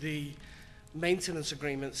to the maintenance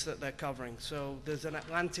agreements that they're covering. So there's an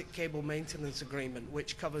Atlantic Cable Maintenance Agreement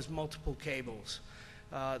which covers multiple cables.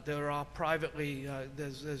 There are privately,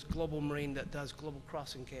 there's Global Marine that does global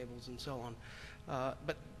crossing cables and so on.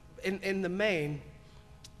 But in the main,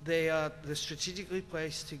 they're strategically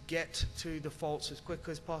placed to get to the faults as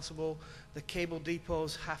quickly as possible. The cable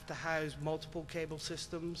depots have to house multiple cable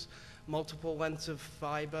systems, multiple lengths of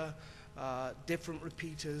fiber, different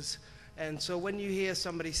repeaters. And so when you hear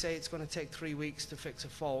somebody say it's going to take 3 weeks to fix a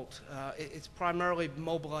fault, it's primarily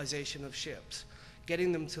mobilization of ships,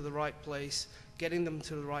 getting them to the right place, getting them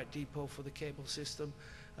to the right depot for the cable system,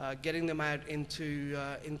 getting them out into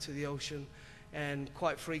the ocean, and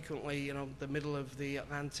quite frequently, you know, the middle of the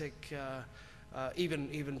Atlantic,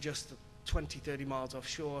 even just 20, 30 miles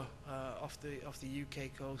offshore, off the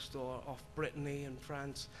UK coast or off Brittany and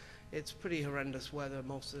France. It's pretty horrendous weather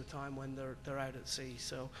most of the time when they're out at sea.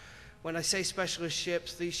 So when I say specialist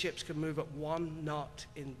ships, these ships can move at 1 knot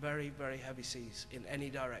in very, very heavy seas in any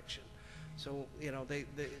direction. So, you know,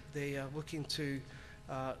 they are looking to,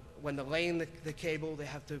 when they're laying the cable, they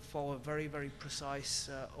have to follow very, very precise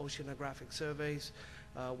oceanographic surveys.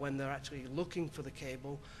 When they're actually looking for the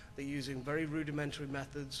cable, they're using very rudimentary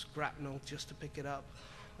methods, grapnel just to pick it up,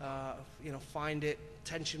 you know, find it,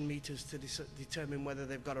 tension meters to determine whether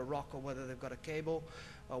they've got a rock or whether they've got a cable,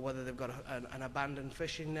 or whether they've got an abandoned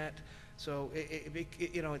fishing net. So,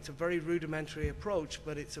 you know, it's a very rudimentary approach,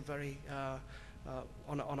 but it's a very,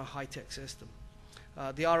 on a high-tech system.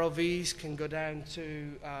 The ROVs can go down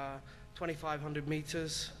to 2,500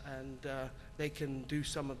 meters, and they can do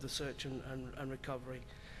some of the search and recovery.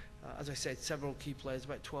 As I said, several key players,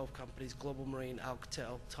 about 12 companies, Global Marine,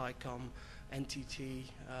 Alcatel, Tycom, NTT,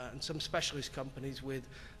 and some specialist companies with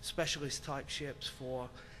specialist type ships for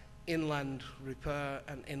inland repair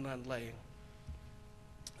and inland laying.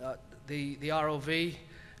 The ROV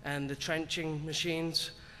and the trenching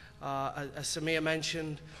machines, as Samia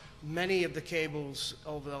mentioned, many of the cables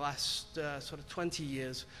over the last sort of 20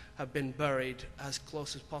 years have been buried as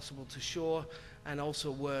close as possible to shore, and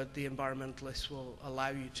also where the environmentalists will allow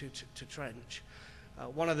you to trench.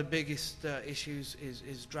 One of the biggest issues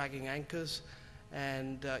is dragging anchors,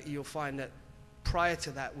 and you'll find that prior to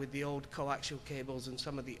that, with the old coaxial cables and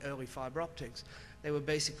some of the early fiber optics, they were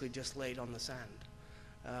basically just laid on the sand.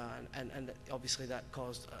 And obviously that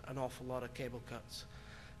caused an awful lot of cable cuts.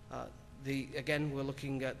 Again, we're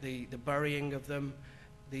looking at the burying of them.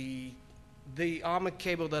 The armored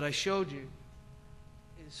cable that I showed you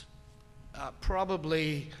is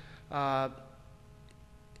probably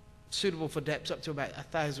suitable for depths up to about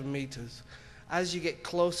 1,000 meters. As you get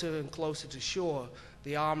closer and closer to shore,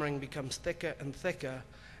 the armoring becomes thicker and thicker,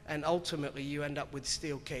 and ultimately you end up with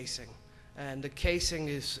steel casing. And the casing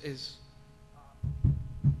is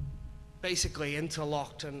basically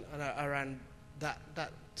interlocked and around that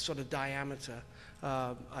sort of diameter.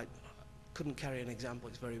 I couldn't carry an example,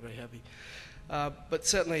 it's very, very heavy. But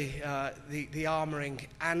certainly the armoring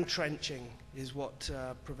and trenching is what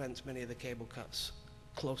prevents many of the cable cuts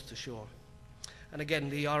close to shore. And again,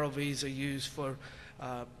 the ROVs are used for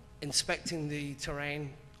inspecting the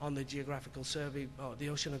terrain on the geographical survey or the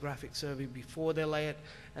oceanographic survey before they lay it,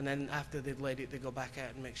 and then after they've laid it, they go back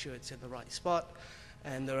out and make sure it's in the right spot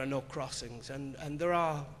and there are no crossings. And there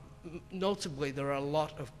are, notably, there are a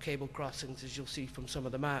lot of cable crossings, as you'll see from some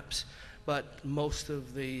of the maps, but most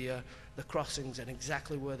of the crossings and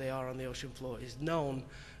exactly where they are on the ocean floor is known,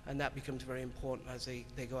 and that becomes very important as they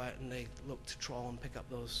go out and they look to trawl and pick up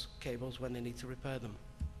those cables when they need to repair them.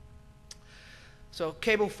 So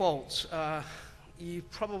cable faults. You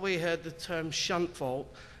probably heard the term shunt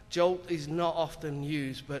fault. Jolt is not often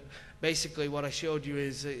used, but basically what I showed you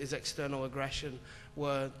is external aggression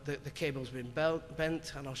where the cable's been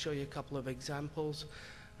bent, and I'll show you a couple of examples.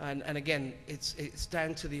 And again, it's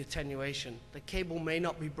down to the attenuation. The cable may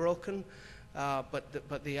not be broken,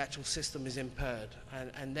 but the actual system is impaired.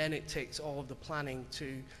 And then it takes all of the planning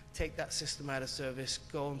to take that system out of service,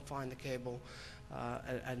 go and find the cable,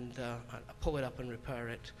 and pull it up and repair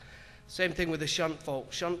it. Same thing with the shunt fault.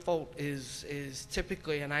 Shunt fault is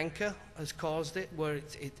typically an anchor has caused it, where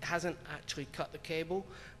it hasn't actually cut the cable,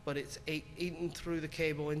 but it's eaten through the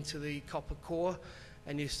cable into the copper core,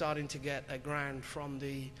 and you're starting to get a ground from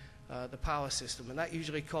the power system. And that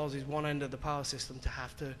usually causes one end of the power system to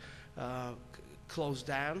have to close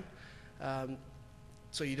down.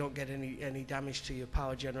 so you don't get any damage to your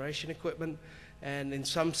power generation equipment. And in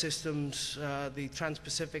some systems, the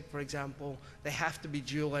Trans-Pacific, for example, they have to be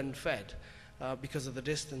dual end fed. Because of the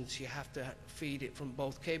distance, you have to feed it from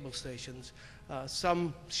both cable stations.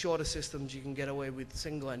 Some shorter systems, you can get away with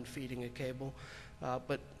single end feeding a cable,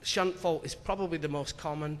 but shunt fault is probably the most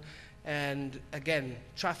common. And again,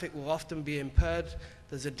 traffic will often be impaired.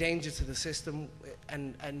 There's a danger to the system,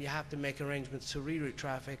 and you have to make arrangements to reroute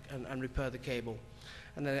traffic and repair the cable.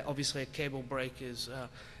 And then obviously a cable break is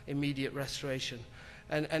immediate restoration.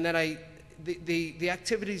 And then the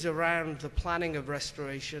activities around the planning of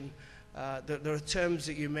restoration, there are terms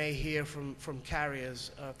that you may hear from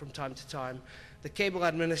carriers from time to time. The cable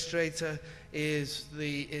administrator is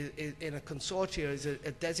in a consortium, is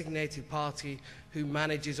a designated party who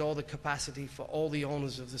manages all the capacity for all the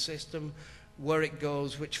owners of the system, where it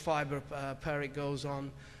goes, which fiber pair it goes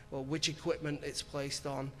on, or which equipment it's placed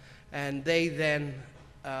on, and they then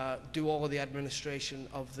do all of the administration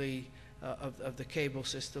of the cable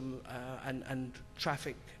system and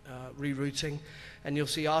traffic rerouting. And you'll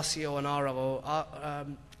see RCO and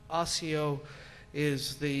RLO. RCO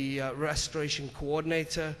is the restoration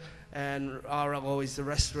coordinator, and RLO is the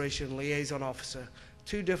restoration liaison officer.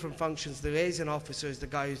 Two different functions. The liaison officer is the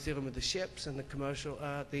guy who's dealing with the ships, and the commercial,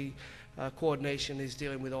 coordination is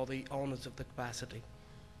dealing with all the owners of the capacity.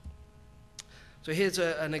 So here's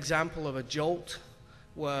an example of a jolt,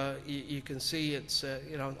 where you can see it's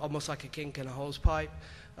almost like a kink in a hose pipe,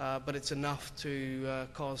 but it's enough to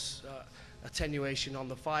cause attenuation on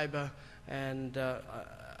the fiber and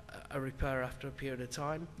a repair after a period of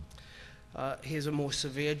time. Here's a more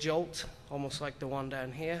severe jolt, almost like the one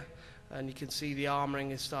down here, and you can see the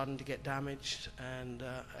armoring is starting to get damaged, and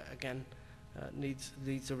again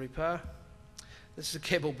needs a repair. This is a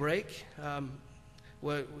cable break,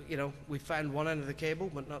 where we found one end of the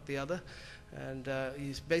cable but not the other. And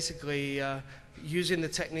he's basically using the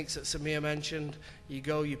techniques that Samia mentioned. You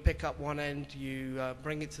go, you pick up one end, you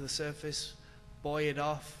bring it to the surface, buoy it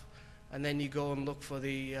off, and then you go and look for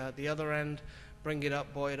the other end, bring it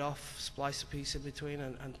up, buoy it off, splice a piece in between,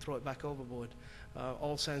 and throw it back overboard.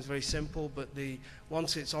 All sounds very simple, but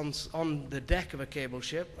once it's on the deck of a cable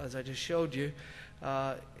ship, as I just showed you,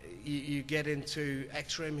 you get into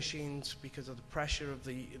X-ray machines because of the pressure of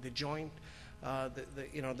the joint.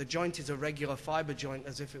 The joint is a regular fiber joint,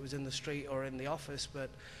 as if it was in the street or in the office, but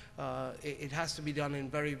it has to be done in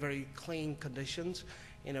very, very clean conditions,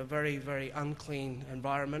 in a very, very unclean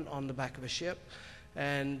environment on the back of a ship,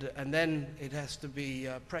 and then it has to be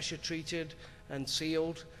pressure treated and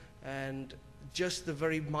sealed, and just the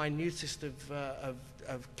very minutest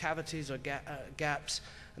of cavities or gaps,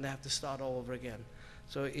 and they have to start all over again.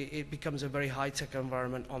 So it becomes a very high-tech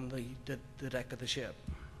environment on the deck of the ship.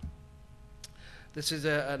 This is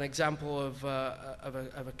an example of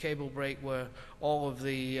a cable break where all of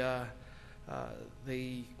the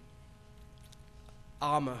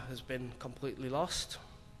armor has been completely lost.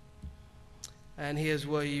 And here's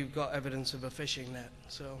where you've got evidence of a fishing net.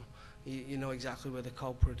 So you know exactly where the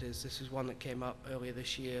culprit is. This is one that came up earlier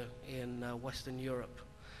this year in Western Europe.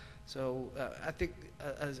 So I think,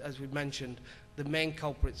 as we mentioned, the main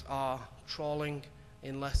culprits are trawling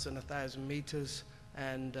in less than 1,000 meters,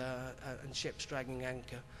 and ships dragging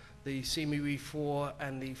anchor. The Simi 4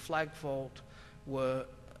 and the Flag Fault were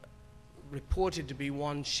reported to be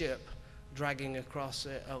one ship dragging across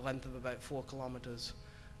a length of about 4 kilometers.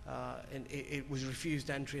 And it was refused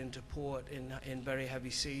entry into port in very heavy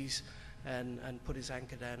seas, and put its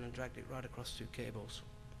anchor down and dragged it right across 2 cables.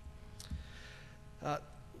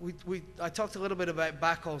 I talked a little bit about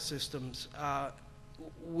backhaul systems.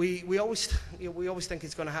 We always think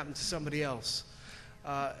it's going to happen to somebody else.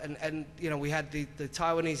 And we had the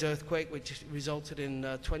Taiwanese earthquake, which resulted in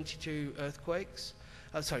 22 earthquakes.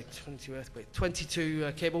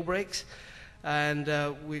 22 cable breaks. And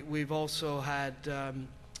we've also had,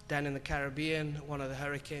 down in the Caribbean, one of the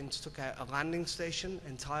hurricanes took out a landing station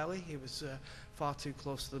entirely. It was far too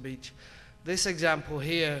close to the beach. This example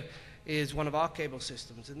here is one of our cable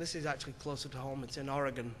systems, and this is actually closer to home. It's in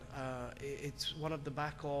Oregon. It's one of the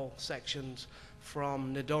backhaul sections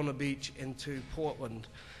from Nadona Beach into Portland,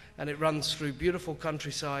 and it runs through beautiful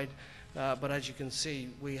countryside, but as you can see,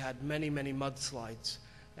 we had many mudslides,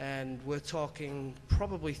 and we're talking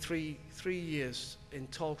probably three years in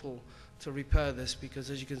total to repair this, because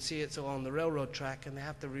as you can see, it's along the railroad track, and they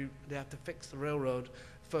have to fix the railroad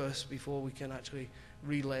first before we can actually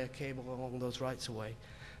relay a cable along those rights of way.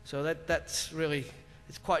 So that's really,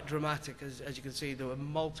 it's quite dramatic. As you can see, there were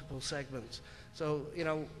multiple segments. So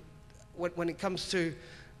when it comes to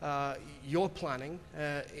your planning,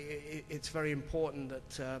 it's very important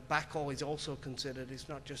that backhaul is also considered. It's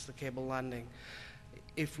not just the cable landing.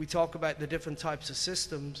 If we talk about the different types of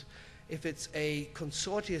systems, if it's a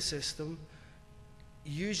consortia system,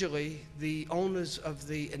 usually the owners of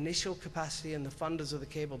the initial capacity and the funders of the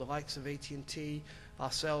cable, the likes of AT&T,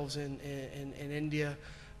 ourselves in India,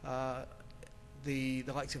 the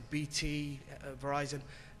likes of BT, Verizon,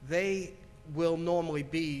 they will normally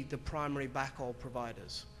be the primary backhaul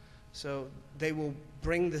providers. So they will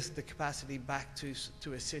bring the capacity back to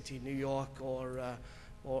a city, New York or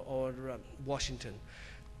Washington.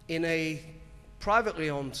 In a privately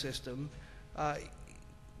owned system,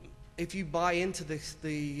 if you buy into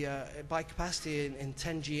buy capacity in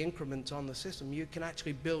 10G increments on the system, you can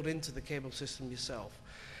actually build into the cable system yourself.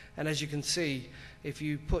 And as you can see, if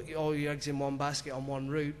you put all your eggs in one basket on one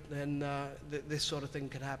route, then this sort of thing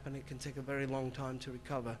can happen. It can take a very long time to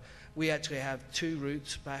recover. We actually have 2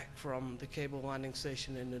 routes back from the cable landing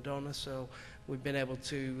station in Nadona, so we've been able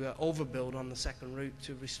to overbuild on the second route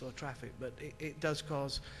to restore traffic. But it does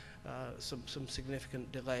cause some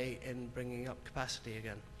significant delay in bringing up capacity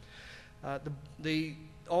again.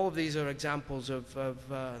 All of these are examples of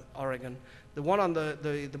Oregon. The one on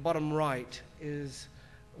the bottom right is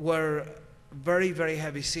where very, very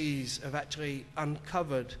heavy seas have actually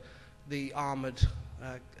uncovered the armored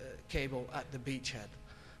cable at the beachhead.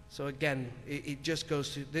 So again, it just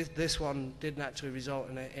goes to, this one didn't actually result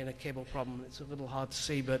in a cable problem. It's a little hard to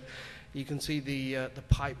see, but you can see the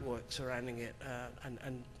pipe work surrounding it.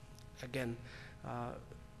 And again,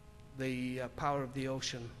 the power of the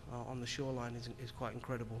ocean on the shoreline is quite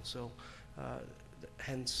incredible. So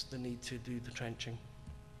hence the need to do the trenching.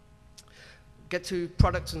 Get to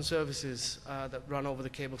products and services that run over the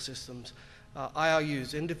cable systems.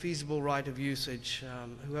 IRUs, indefeasible right of usage.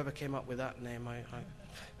 Whoever came up with that name,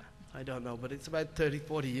 I don't know, but it's about 30,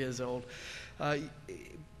 40 years old.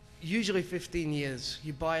 Usually 15 years.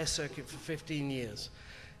 You buy a circuit for 15 years.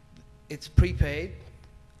 It's prepaid.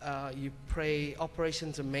 You pay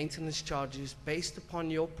operations and maintenance charges based upon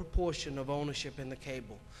your proportion of ownership in the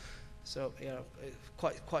cable. So, you know,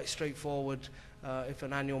 quite straightforward. If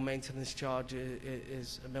an annual maintenance charge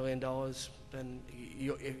is $1 million, then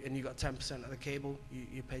you got 10% of the cable,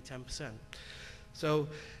 you pay 10%. So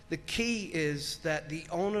the key is that the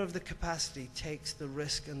owner of the capacity takes the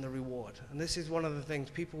risk and the reward. And this is one of the things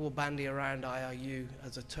people will bandy around IRU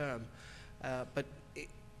as a term. But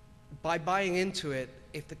by buying into it,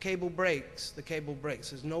 if the cable breaks, the cable breaks.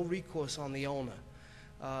 There's no recourse on the owner.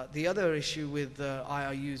 The other issue with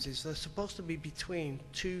IRUs is they're supposed to be between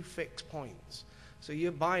 2 fixed points. So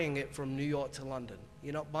you're buying it from New York to London.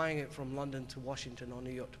 You're not buying it from London to Washington or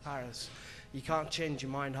New York to Paris. You can't change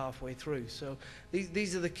your mind halfway through. So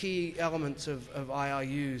these are the key elements of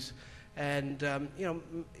IRUs. And you know,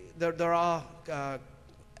 there are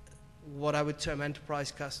what I would term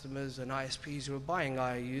enterprise customers and ISPs who are buying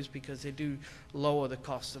IRUs because they do lower the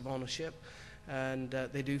cost of ownership and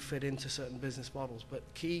they do fit into certain business models. But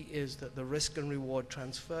key is that the risk and reward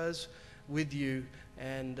transfers with you,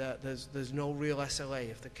 and there's no real SLA.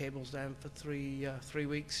 If the cable's down for 3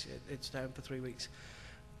 weeks, it's down for 3 weeks.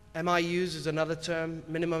 MIUs is another term,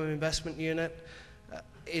 minimum investment unit.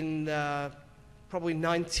 In probably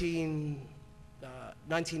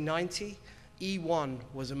 1990, E1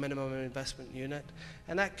 was a minimum investment unit,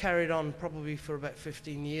 and that carried on probably for about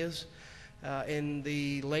 15 years. In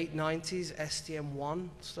the late 90s, STM1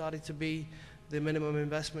 started to be the minimum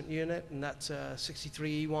investment unit, and that's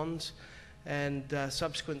 63 E1s. And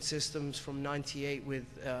subsequent systems from 98 with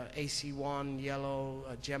AC1, Yellow,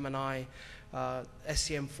 Gemini, STM4,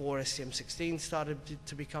 STM16 started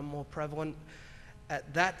to become more prevalent.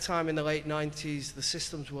 At that time in the late 90s, the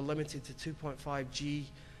systems were limited to 2.5G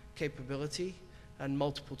capability and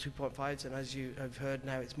multiple 2.5s, and as you have heard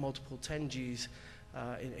now, it's multiple 10Gs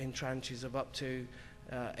in tranches of up to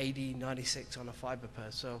 80, 96 on a fiber pair.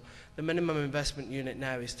 So the minimum investment unit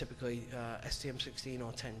now is typically STM16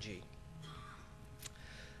 or 10G.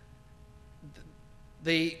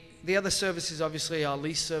 The other services obviously are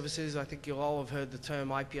lease services. I think you'll all have heard the term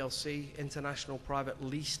IPLC, International Private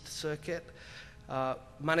Leased Circuit.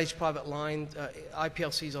 Managed private lines,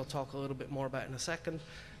 IPLCs I'll talk a little bit more about in a second.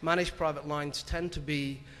 Managed private lines tend to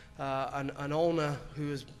be an owner who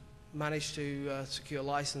has managed to secure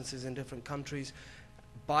licenses in different countries,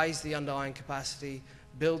 buys the underlying capacity,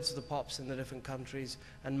 builds the POPs in the different countries,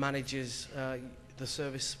 and manages the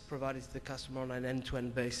service provided to the customer on an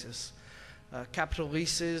end-to-end basis. Capital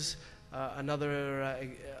leases, another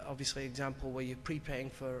obviously example where you're prepaying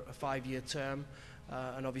for a 5-year term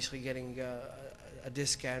and obviously getting a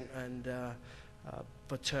discount and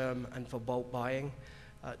for term and for bulk buying.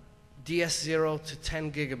 DS0 to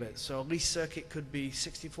 10 gigabits. So a least circuit could be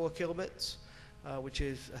 64 kilobits, which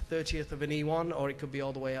is a 30th of an E1, or it could be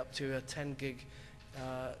all the way up to a 10 gigabit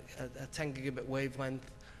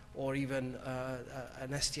wavelength, or even an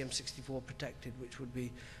STM64 protected, which would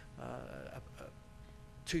be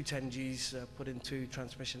two 10Gs put into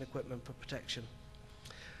transmission equipment for protection.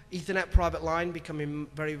 Ethernet private line becoming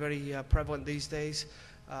very, very prevalent these days.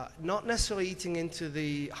 Not necessarily eating into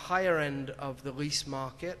the higher end of the lease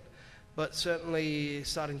market, but certainly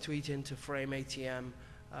starting to eat into frame ATM,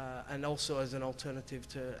 and also as an alternative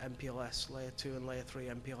to MPLS, layer 2 and layer 3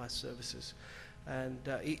 MPLS services. And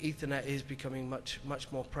Ethernet is becoming much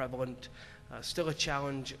more prevalent. Still a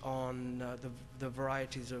challenge on the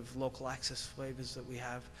varieties of local access flavors that we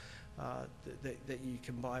have that you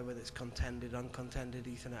can buy, whether it's contended, uncontended,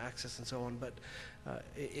 Ethernet access, and so on. But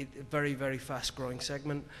a very, very fast-growing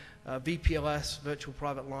segment. VPLS, virtual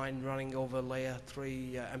private line, running over layer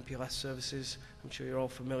 3 MPLS services. I'm sure you're all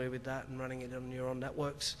familiar with that, and running it on your own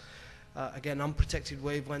networks. Again, unprotected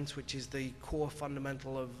wavelengths, which is the core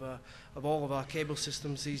fundamental of all of our cable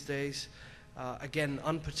systems these days. Again,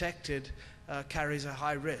 unprotected carries a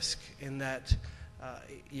high risk in that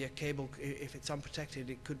your cable, if it's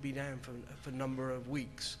unprotected, it could be down for a number of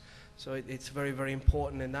weeks. So it's very, very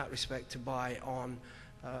important in that respect to buy on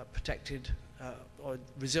protected or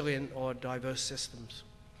resilient or diverse systems.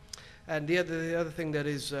 And the other thing that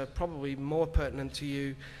is probably more pertinent to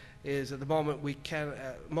you is at the moment we can,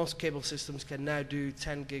 most cable systems can now do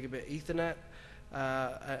 10 gigabit Ethernet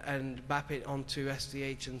and map it onto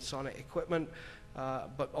SDH and SONET equipment,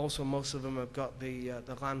 but also most of them have got the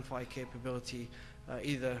LAN-PHY capability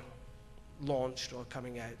either launched or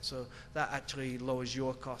coming out. So that actually lowers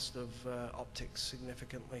your cost of optics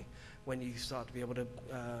significantly when you start to be able to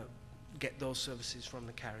get those services from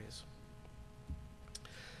the carriers.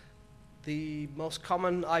 The most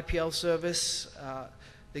common IPL service,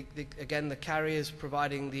 again, the carriers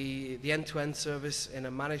providing the end-to-end service in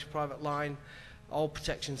a managed private line. All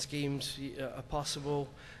protection schemes are possible,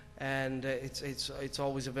 and it's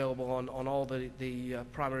always available on all the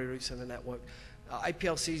primary routes in the network.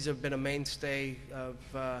 IPLCs have been a mainstay of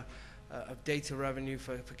data revenue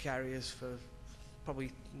for carriers for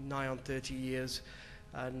probably nigh on 30 years,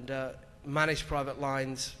 and managed private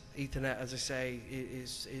lines, Ethernet, as I say,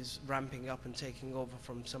 is ramping up and taking over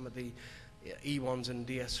from some of the E1s and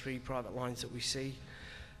DS3 private lines that we see.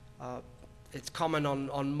 It's common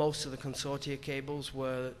on most of the consortia cables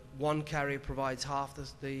where one carrier provides half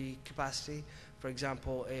the capacity. For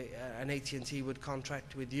example, an AT&T would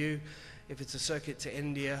contract with you. If it's a circuit to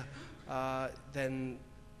India, then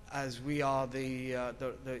as we are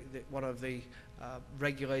one of the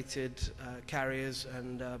regulated carriers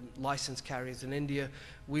and licensed carriers in India,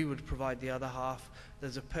 we would provide the other half.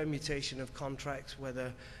 There's a permutation of contracts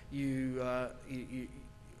whether the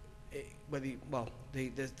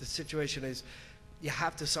situation is you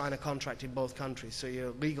have to sign a contract in both countries. So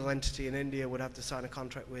your legal entity in India would have to sign a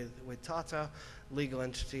contract with Tata. Legal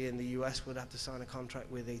entity in the US would have to sign a contract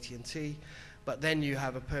with AT&T. But then you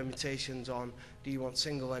have a permutations on, do you want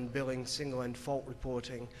single-end billing, single-end fault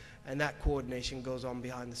reporting, and that coordination goes on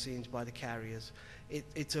behind the scenes by the carriers.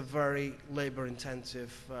 It's a very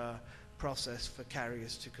labor-intensive process for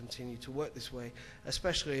carriers to continue to work this way,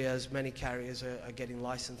 especially as many carriers are getting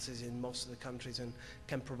licenses in most of the countries and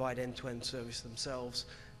can provide end-to-end service themselves.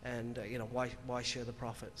 And why share the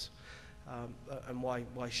profits, and why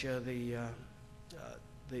share the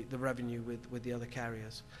revenue with the other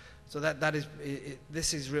carriers? So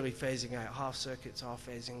this is really phasing out. Half circuits are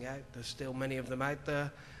phasing out. There's still many of them out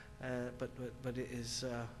there, but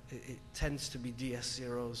it tends to be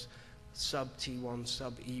DS0s, sub T1,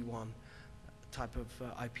 sub E1 type of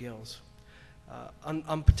IPLs.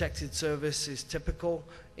 Unprotected service is typical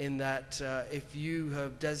in that if you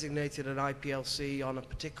have designated an IPLC on a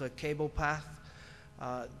particular cable path,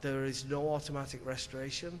 there is no automatic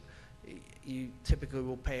restoration. You typically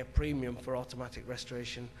will pay a premium for automatic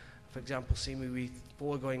restoration. For example,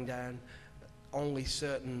 CME4 going down, only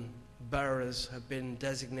certain bearers have been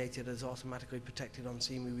designated as automatically protected on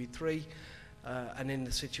CME3, and in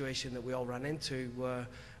the situation that we all ran into where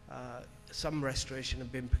some restoration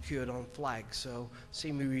have been procured on flag. So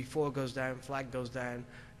CME4 goes down, flag goes down,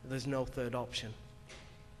 there's no third option.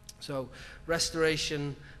 So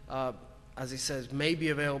restoration, as it says, may be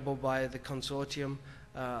available by the consortium.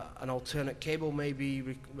 An alternate cable may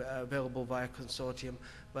be available via consortium,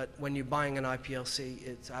 but when you're buying an IPLC,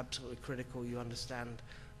 it's absolutely critical you understand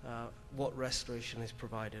what restoration is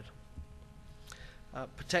provided.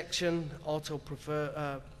 Protection, auto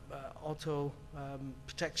auto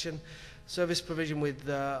protection, service provision with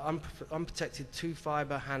unprotected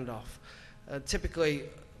two-fiber handoff. Typically,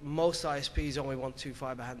 most ISPs only want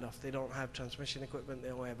two-fiber handoff. They don't have transmission equipment. They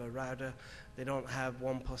only have a router. They don't have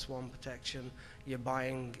 1+1 protection. You're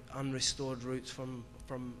buying unrestored routes from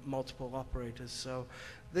multiple operators. So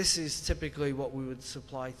this is typically what we would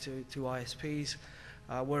supply to ISPs,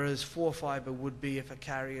 whereas 4-fiber would be if a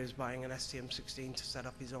carrier is buying an STM16 to set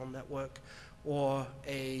up his own network, or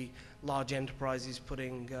a large enterprise is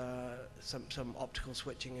putting some optical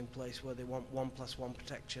switching in place where they want 1+1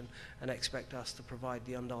 protection and expect us to provide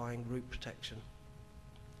the underlying route protection.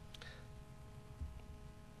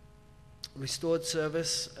 Restored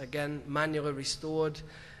service, again, manually restored.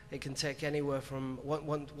 It can take anywhere from,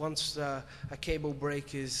 once a cable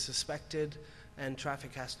break is suspected and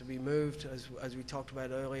traffic has to be moved, as we talked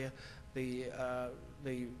about earlier, the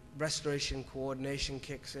restoration coordination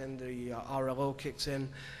kicks in, the RLO kicks in,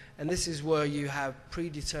 and this is where you have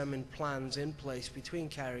predetermined plans in place between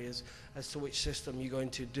carriers as to which system you're going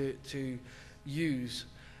to use,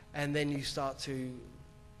 and then you start to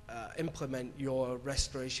implement your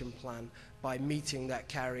restoration plan by meeting that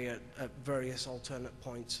carrier at various alternate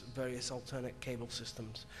points, various alternate cable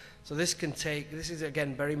systems. So this is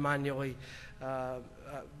again very manually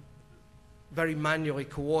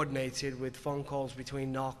coordinated with phone calls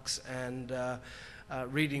between NOCs and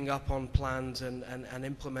reading up on plans and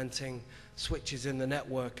implementing switches in the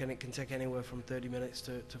network, and it can take anywhere from 30 minutes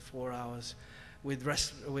to 4 hours. With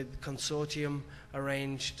consortium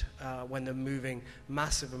arranged, when they're moving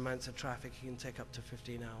massive amounts of traffic, it can take up to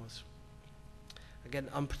 15 hours. Again,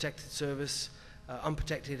 unprotected service,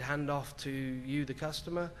 unprotected handoff to you, the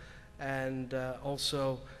customer, and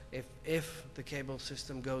also if the cable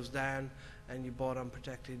system goes down and you bought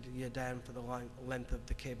unprotected, you're down for the length of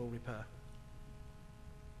the cable repair.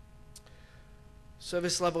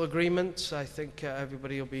 Service level agreements, I think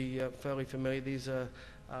everybody will be fairly familiar. These are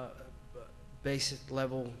basic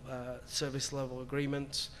level service level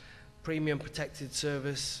agreements. Premium protected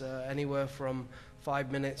service, anywhere from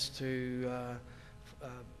 5 minutes to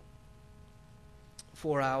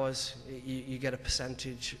 4 hours. You get a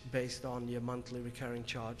percentage based on your monthly recurring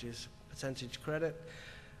charges, percentage credit,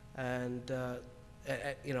 and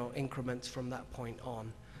increments from that point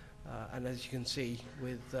on. And as you can see,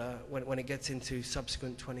 with when it gets into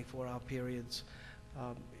subsequent 24-hour periods,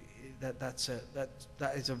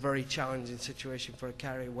 that is a very challenging situation for a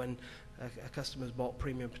carrier when a customer's bought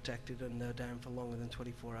premium protected and they're down for longer than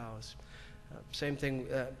 24 hours. Same thing,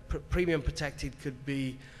 premium protected could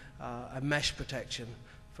be a mesh protection.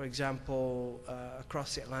 For example,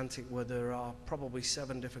 across the Atlantic, where there are probably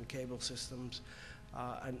 7 different cable systems,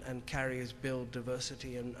 and carriers build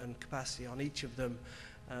diversity and capacity on each of them,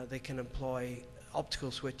 they can employ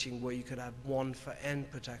optical switching where you could have 1 for N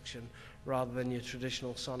protection rather than your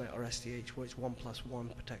traditional SONET or SDH where it's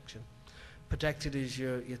 1+1 protection. Protected is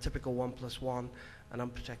your typical 1+1, and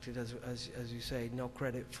unprotected, as you say, no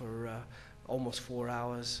credit for almost 4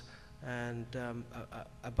 hours, and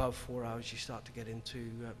above 4 hours you start to get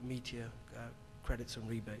into meteor credits and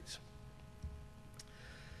rebates.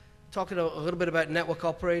 Talking a little bit about network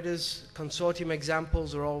operators, consortium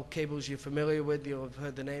examples are all cables you're familiar with. You'll have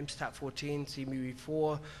heard the names: TAP14,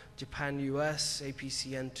 CMUV4, Japan, US,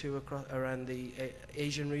 APCN2 around the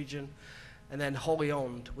Asian region, and then wholly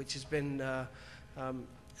owned, which has been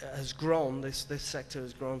has grown. This sector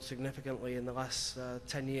has grown significantly in the last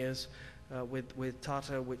 10 years with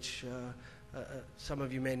Tata, which some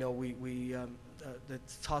of you may know. The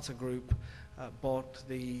Tata Group bought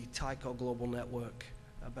the Tyco Global Network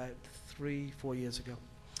about 3-4 years ago.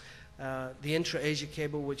 The intra-Asia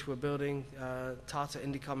cable, which we're building, Tata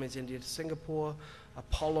Indicom is India to Singapore.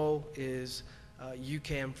 Apollo is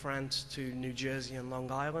UK and France to New Jersey and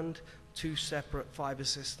Long Island. 2 separate fiber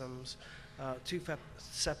systems, 2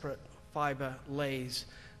 separate fiber lays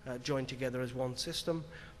joined together as one system.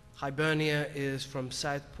 Hibernia is from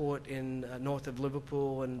Southport in north of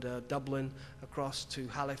Liverpool and Dublin across to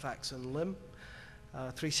Halifax and Lymm.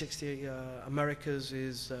 360 Americas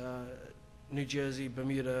is New Jersey,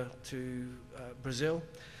 Bermuda to Brazil.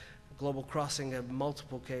 Global Crossing have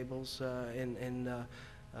multiple cables in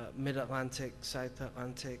Mid-Atlantic, South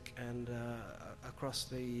Atlantic, and across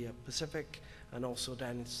the Pacific, and also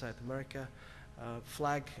down into South America.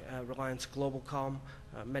 Flag, Reliance Globalcom,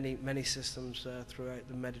 many systems throughout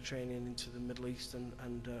the Mediterranean into the Middle East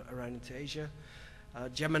and around into Asia.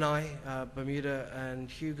 Gemini, Bermuda and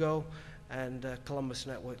Hugo, and Columbus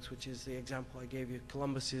Networks, which is the example I gave you.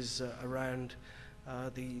 Columbus is around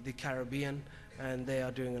the Caribbean, and they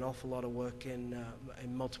are doing an awful lot of work in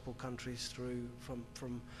multiple countries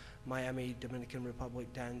from Miami, Dominican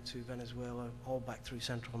Republic, down to Venezuela, all back through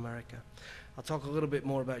Central America. I'll talk a little bit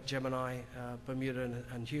more about Gemini, Bermuda,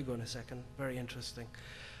 and Hugo in a second. Very interesting.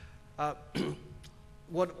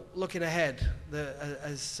 Looking ahead,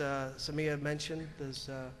 as Samia mentioned, there's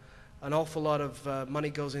an awful lot of money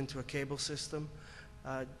goes into a cable system.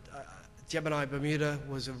 Gemini Bermuda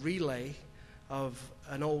was a relay of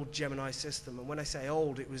an old Gemini system. And when I say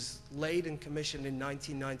old, it was laid and commissioned in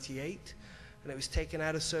 1998, and it was taken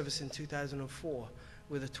out of service in 2004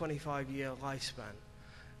 with a 25-year lifespan.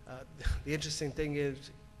 The interesting thing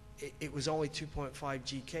is it was only 2.5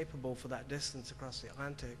 G capable for that distance across the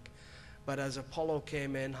Atlantic. But as Apollo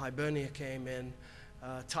came in, Hibernia came in,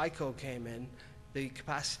 Tycho came in, the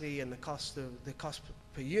capacity and the cost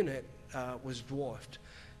per unit was dwarfed.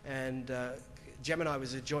 And Gemini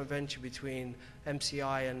was a joint venture between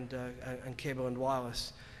MCI and Cable and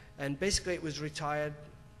Wireless. And basically it was retired,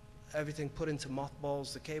 everything put into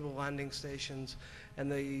mothballs, the cable landing stations,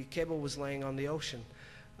 and the cable was laying on the ocean.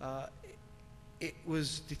 It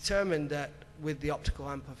was determined that with the optical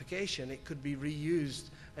amplification, it could be reused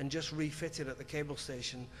and just refitted at the cable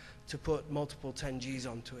station to put multiple 10Gs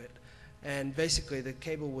onto it. And basically the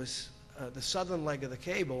cable was, the southern leg of the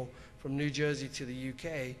cable from New Jersey to the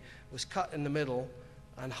UK was cut in the middle,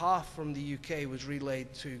 and half from the UK was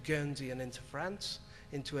relayed to Guernsey and into France,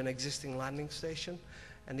 into an existing landing station,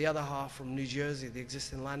 and the other half from New Jersey, the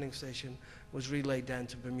existing landing station, was relayed down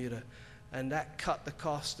to Bermuda. And that cut the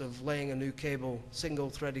cost of laying a new cable,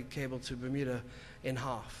 single-threaded cable to Bermuda in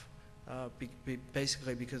half,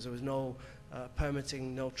 basically because there was no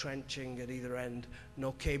permitting, no trenching at either end,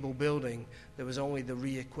 no cable building. There was only the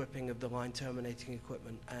re-equipping of the line terminating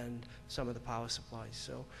equipment and some of the power supplies.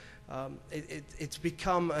 So it's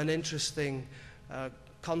become an interesting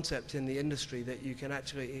concept in the industry that you can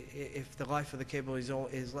actually, if the life of the cable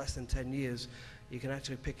is less than 10 years, you can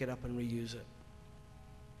actually pick it up and reuse it.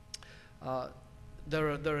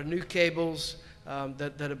 There are new cables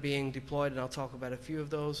that are being deployed, and I'll talk about a few of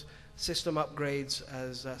those. System upgrades,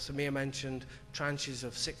 as Samia mentioned, tranches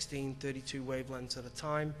of 16, 32 wavelengths at a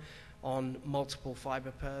time on multiple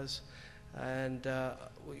fiber pairs. And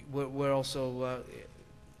we're also,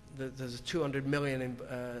 there's a 200 million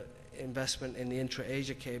investment in the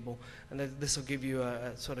intra-Asia cable, and this will give you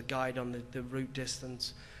a sort of guide on the route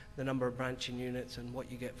distance, the number of branching units, and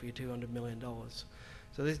what you get for your $200 million.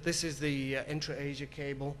 So this is the intra-Asia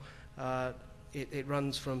cable. It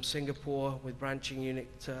runs from Singapore with branching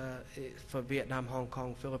unit for Vietnam, Hong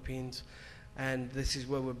Kong, Philippines, and this is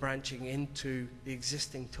where we're branching into the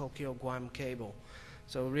existing Tokyo Guam cable.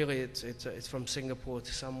 So really it's from Singapore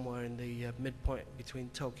to somewhere in the midpoint between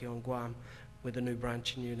Tokyo and Guam with a new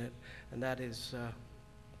branching unit, and that is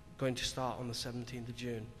going to start on the 17th of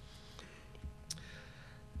June.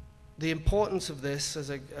 The importance of this,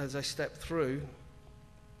 as I step through,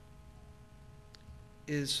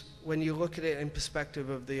 is when you look at it in perspective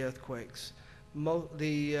of the earthquakes.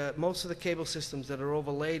 Most of the cable systems that are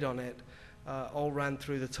overlaid on it all ran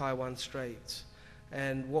through the Taiwan Straits.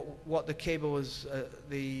 And what the cable is,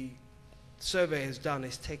 the survey has done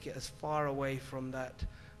is take it as far away from that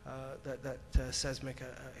seismic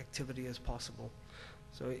activity as possible.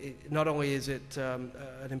 So not only is it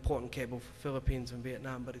an important cable for Philippines and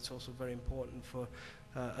Vietnam, but it's also very important for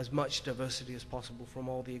as much diversity as possible from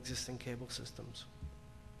all the existing cable systems.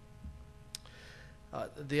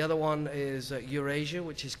 The other one is Eurasia,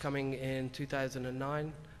 which is coming in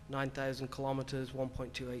 2009, 9,000 kilometers,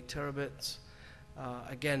 1.28 terabits.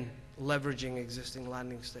 Again, leveraging existing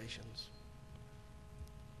landing stations.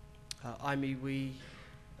 IMEWE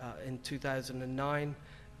in 2009,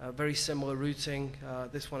 very similar routing.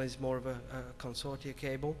 This one is more of a consortia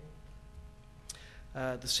cable.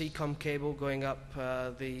 The CECOM cable going up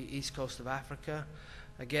the east coast of Africa.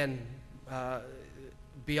 Again,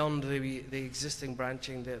 beyond the existing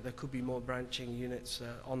branching, there could be more branching units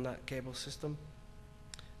on that cable system,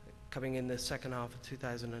 coming in the second half of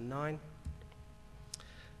 2009.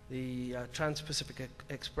 The Trans-Pacific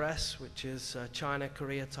Express, which is China,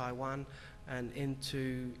 Korea, Taiwan, and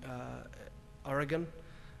into Oregon,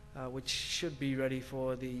 which should be ready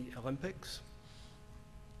for the Olympics.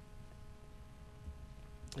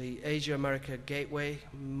 The Asia-America Gateway,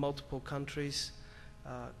 multiple countries,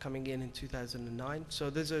 coming in 2009. So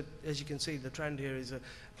there's as you can see, the trend here is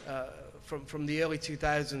from the early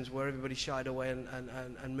 2000s, where everybody shied away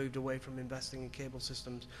and moved away from investing in cable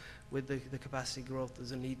systems. With the capacity growth,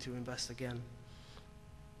 there's a need to invest again.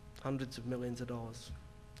 Hundreds of millions of dollars.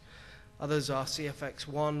 Others are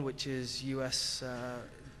CFX-1, which is US,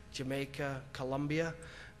 Jamaica, Colombia,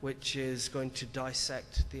 which is going to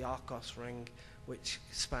dissect the Arcos ring, which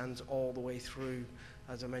spans all the way through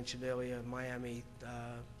as I mentioned earlier, Miami,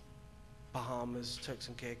 Bahamas, Turks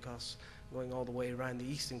and Caicos, going all the way around the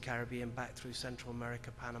Eastern Caribbean, back through Central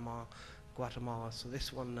America, Panama, Guatemala. So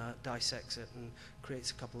this one dissects it and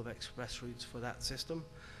creates a couple of express routes for that system.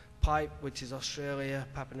 Pipe, which is Australia,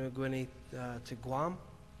 Papua New Guinea to Guam.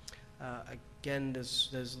 Again,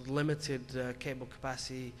 there's limited cable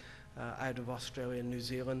capacity out of Australia and New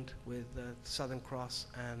Zealand with Southern Cross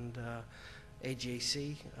and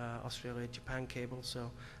AGAC, Australia-Japan cable, so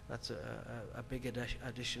that's a big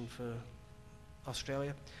addition for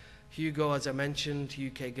Australia. Hugo, as I mentioned,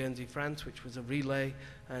 UK Guernsey France, which was a relay,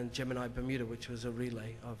 and Gemini Bermuda, which was a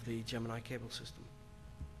relay of the Gemini cable system.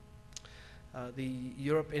 The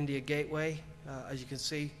Europe-India Gateway, as you can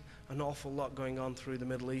see, an awful lot going on through the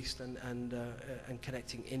Middle East and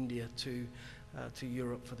connecting India to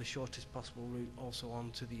Europe for the shortest possible route, also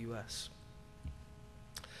on to the US.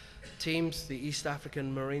 Teams, the East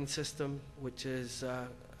African Marine System, which is,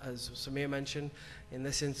 as Samia mentioned, in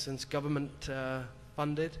this instance, government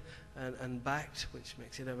funded and backed, which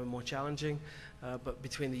makes it ever more challenging, but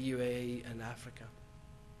between the UAE and Africa.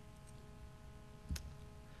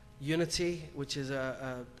 Unity, which is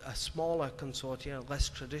a smaller consortia, a less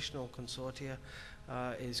traditional consortia,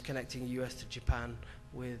 is connecting US to Japan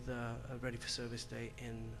with a ready-for-service date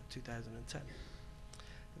in 2010.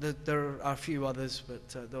 There are a few others,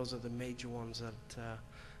 but those are the major ones that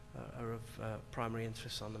are of primary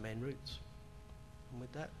interest on the main routes. And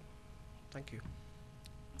with that, thank you.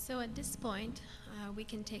 So at this point, we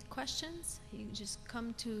can take questions. You just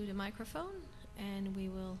come to the microphone and we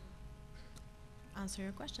will answer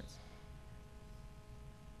your questions.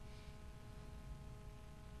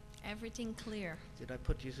 Everything clear. Did I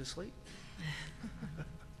put you to sleep?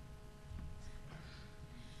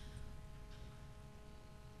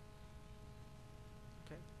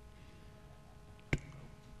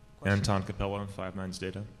 Anton Capella, 5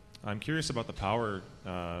 Data. I'm curious about the power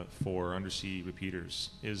for undersea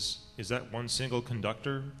repeaters. Is that one single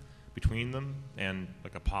conductor between them and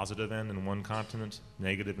like a positive end in one continent,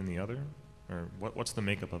 negative in the other? Or what's the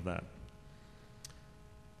makeup of that?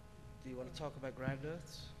 Do you want to talk about ground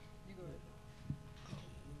earths?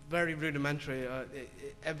 Very rudimentary.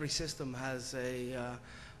 Every system has a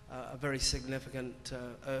very significant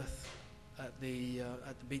earth at the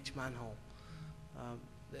beach manhole.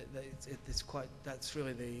 It's quite. That's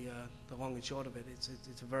really the long and short of it. It's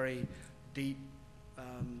a very deep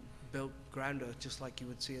built ground earth, just like you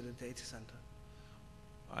would see at a data center.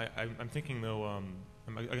 I'm thinking though.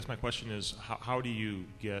 I guess my question is, how do you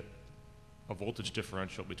get a voltage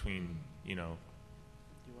differential between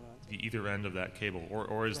the either end of that cable,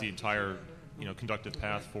 or is the entire conductive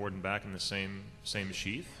path forward and back in the same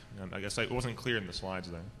sheath? I guess it wasn't clear in the slides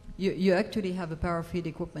there. You actually have a power feed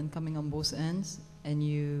equipment coming on both ends, and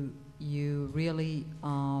you really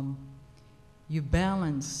you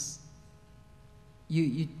balance.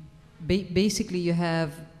 Basically you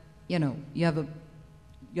have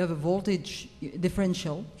a voltage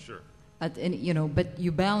differential. Sure. At any, but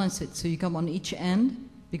you balance it so you come on each end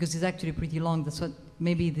because it's actually pretty long. That's what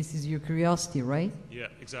maybe this is your curiosity, right? Yeah,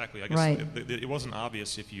 exactly. I guess right. It wasn't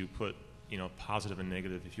obvious if you put positive and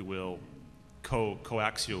negative, if you will,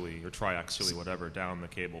 coaxially or triaxially, whatever, down the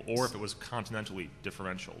cable, or if it was continentally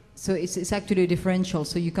differential. So it's actually a differential.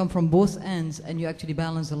 So you come from both ends and you actually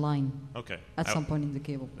balance the line. Okay. At some point in the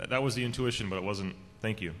cable. That was the intuition, but it wasn't.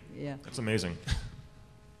 Thank you. Yeah. That's amazing.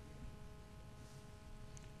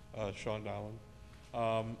 Sean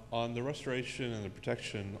Dallin. On the restoration and the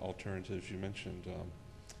protection alternatives you mentioned,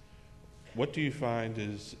 what do you find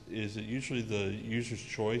is it usually the user's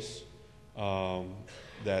choice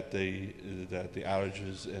that the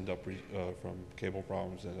outages end up from cable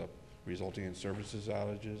problems end up resulting in services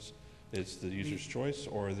outages? It's the user's choice,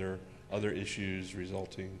 or are there other issues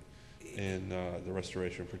resulting in the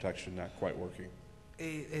restoration and protection not quite working?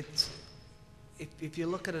 If you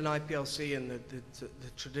look at an IPLC and the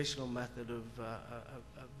traditional method of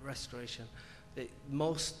restoration,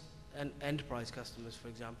 most enterprise customers, for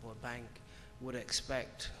example, a bank, would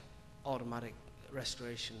expect automatic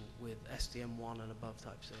restoration with SDM1 and above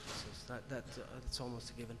type services. That's almost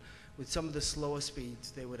a given. With some of the slower speeds,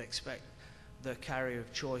 they would expect the carrier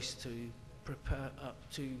of choice to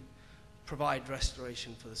provide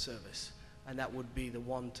restoration for the service. And that would be the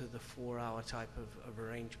 1 to the 4 hour type of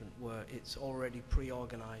arrangement where it's already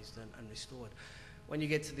pre-organized and restored. When you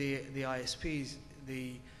get to the ISPs,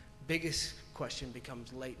 the biggest question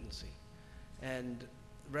becomes latency. And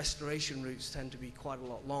restoration routes tend to be quite a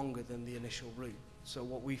lot longer than the initial route. So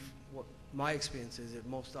what my experience is that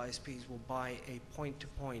most ISPs will buy a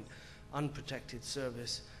point-to-point unprotected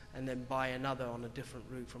service and then buy another on a different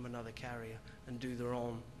route from another carrier and do their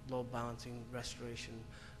own load balancing, restoration,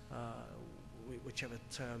 whichever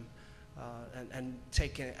term, and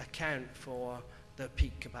taking account for their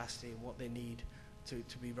peak capacity and what they need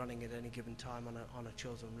to be running at any given time on a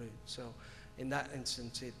chosen route. So in that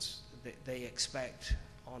instance, they expect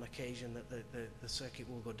on occasion that the circuit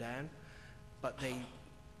will go down, but they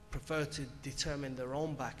prefer to determine their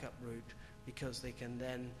own backup route because they can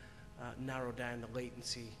then narrow down the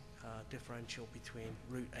latency differential between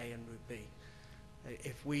route A and route B.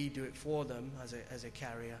 If we do it for them as a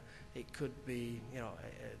carrier, it could be,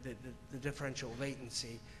 the differential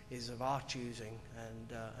latency is of our choosing,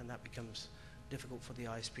 and that becomes difficult for the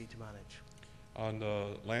ISP to manage. On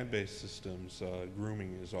the land-based systems,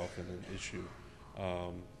 grooming is often an issue.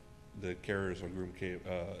 The carriers will groom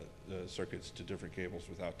the circuits to different cables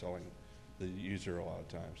without telling the user a lot of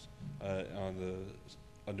times. On the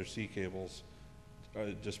undersea cables,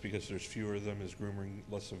 just because there's fewer of them, is grooming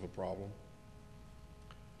less of a problem?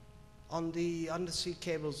 On the undersea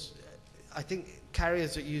cables, I think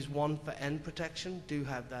carriers that use one for end protection do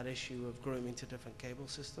have that issue of grooming to different cable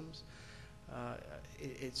systems.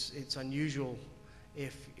 It's unusual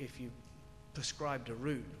if you prescribed a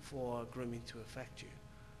route for grooming to affect you.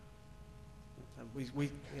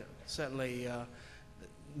 We certainly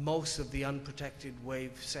most of the unprotected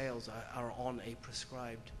wave sails are on a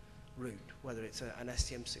prescribed route, whether it's an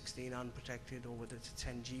STM16 unprotected or whether it's a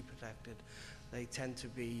 10G protected. They tend to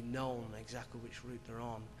be known exactly which route they're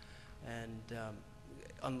on, and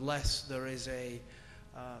unless there is a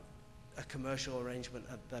commercial arrangement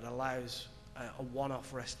that allows a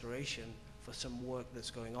one-off restoration for some work that's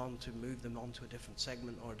going on to move them onto a different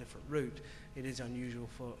segment or a different route, it is unusual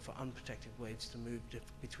for unprotected waves to move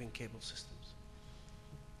between cable systems.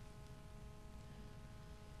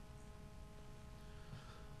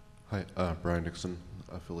 Hi, Brian Dixon,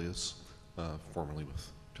 Affiliates, formerly with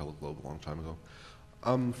Teleglobe a long time ago.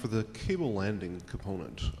 For the cable landing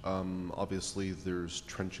component, obviously there's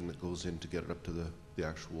trenching that goes in to get it up to the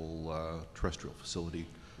actual terrestrial facility.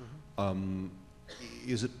 Mm-hmm.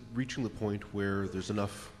 Is it reaching the point where there's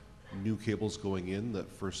enough new cables going in that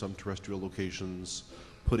for some terrestrial locations,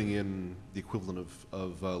 putting in the equivalent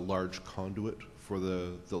of a large conduit for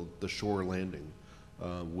the shore landing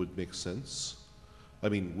would make sense? I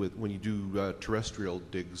mean, when you do terrestrial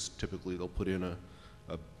digs, typically they'll put in a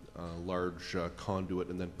large conduit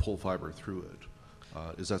and then pull fiber through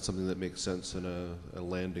it. Is that something that makes sense in a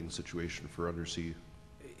landing situation for undersea?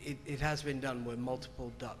 It has been done where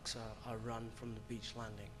multiple ducts are run from the beach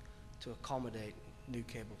landing to accommodate new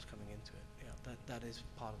cables coming into it. Yeah, that is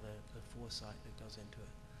part of the foresight that goes into it.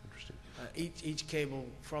 Interesting. Each cable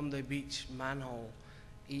from the beach manhole,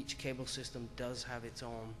 each cable system does have its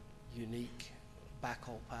own unique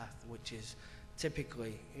backhaul path, which is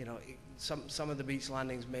typically, some of the beach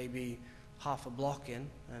landings may be half a block in,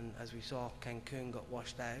 and as we saw, Cancun got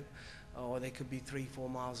washed out, or they could be 3-4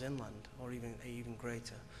 miles inland, or even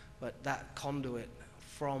greater. But that conduit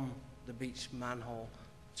from the beach manhole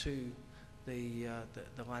to the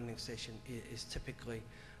landing station is typically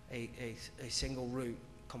a single route,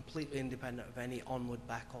 completely independent of any onward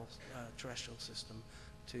backhaul terrestrial system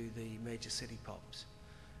to the major city pops.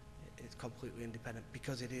 It's completely independent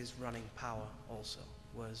because it is running power also,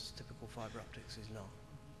 whereas typical fiber optics is not.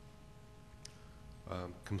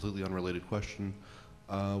 Completely unrelated question.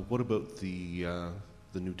 What about the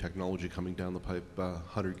new technology coming down the pipe,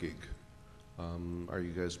 100 gig? Are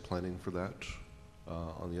you guys planning for that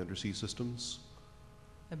on the undersea systems?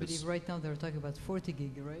 I believe right now they're talking about 40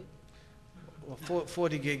 gig, right? Well,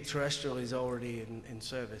 40 gig terrestrial is already in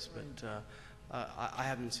service, but I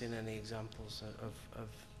haven't seen any examples of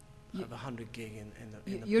 100 gig in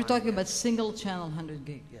the You're talking yet. about single channel 100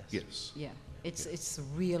 gig? Yes. Yes. Yeah, it's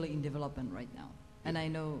really in development right now. And I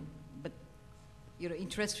know, but in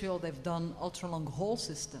terrestrial they've done ultra long haul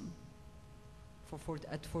system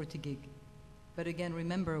at 40 gig. But again,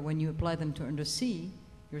 remember when you apply them to undersea,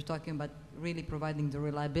 you're talking about really providing the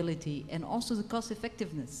reliability and also the cost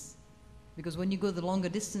effectiveness. Because when you go the longer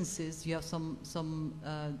distances, you have some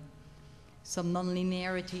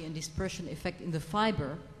non-linearity and dispersion effect in the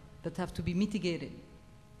fiber that have to be mitigated.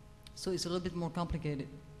 So it's a little bit more complicated.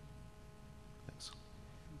 Thanks.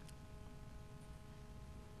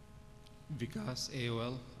 Vikas,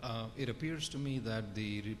 AOL. It appears to me that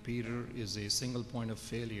the repeater is a single point of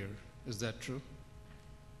failure. Is that true?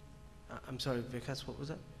 I'm sorry, Vikas, what was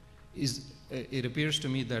that? It appears to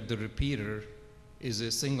me that the repeater is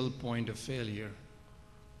a single point of failure.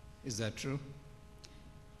 Is that true?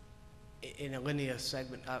 in a linear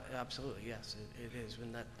segment, absolutely, yes, it is.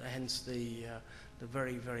 And that, hence the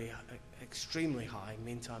very, very extremely high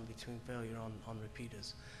mean time between failure on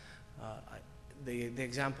repeaters. The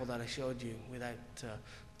example that I showed you, without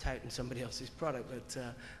touting somebody else's product, but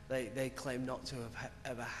they claim not to have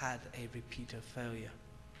ever had a repeater failure.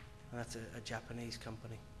 And that's a Japanese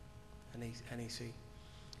company, NEC.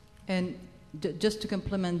 And just to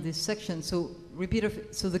complement this section, so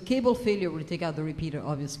so the cable failure will take out the repeater,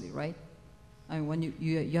 obviously, right? I mean, when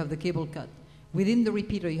you have the cable cut. Within the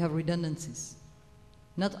repeater, you have redundancies.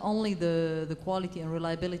 Not only the quality and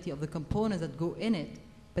reliability of the components that go in it,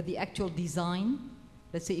 but the actual design.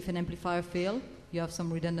 Let's say if an amplifier fails, you have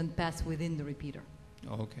some redundant paths within the repeater.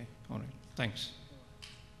 Oh, okay, all right, thanks.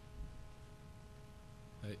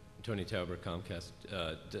 Hi, Tony Tauber, Comcast.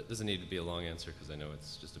 Doesn't need to be a long answer because I know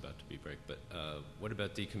it's just about to be break, but what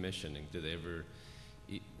about decommissioning? Do they ever,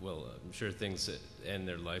 well, I'm sure things end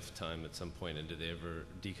their lifetime at some point, and do they ever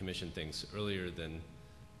decommission things earlier than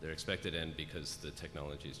their expected end because the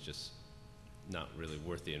technology is just not really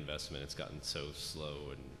worth the investment? It's gotten so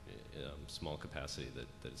slow and small capacity that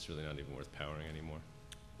it's really not even worth powering anymore.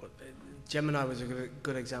 Well, Gemini was a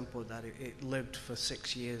good example of that. It lived for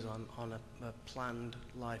 6 years on a planned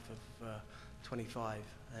life of 25,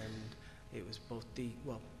 and it was both a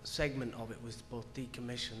segment of it was both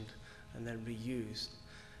decommissioned and then reused.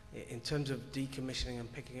 In terms of decommissioning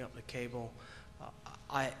and picking up the cable,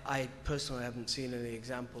 I personally haven't seen any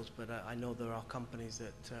examples, but I know there are companies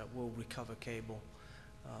that will recover cable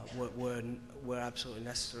where absolutely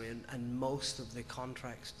necessary, and most of the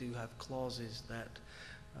contracts do have clauses that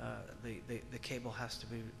the cable has to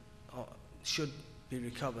be should be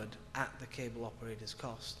recovered at the cable operator's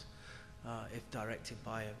cost if directed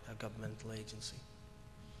by a governmental agency.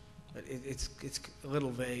 But it's a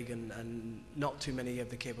little vague, and not too many of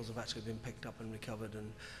the cables have actually been picked up and recovered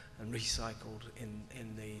and recycled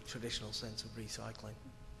in the traditional sense of recycling.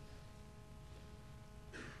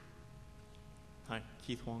 Hi,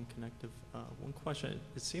 Keith Wong, Connective. One question.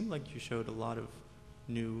 It seemed like you showed a lot of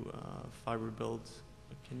new fiber builds.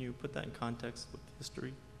 Can you put that in context with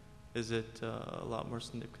history? Is it a lot more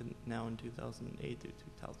significant now in 2008 to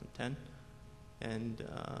 2010? And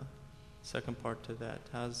second part to that,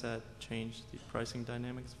 how has that changed the pricing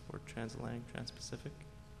dynamics for transatlantic, transpacific?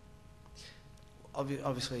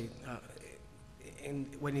 Obviously,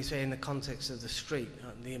 when you say in the context of the street,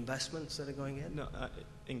 the investments that are going in? No,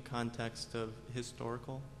 in context of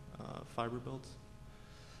historical fiber builds.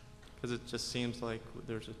 Because it just seems like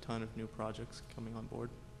there's a ton of new projects coming on board.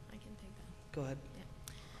 I can take that. Go ahead.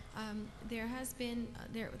 Yeah. There has been,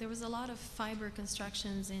 there was a lot of fiber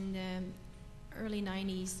constructions in the early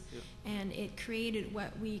 90s, yeah. And it created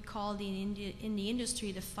what we called in the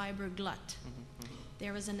industry the fiber glut. Mm-hmm, mm-hmm.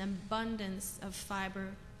 There was an abundance of fiber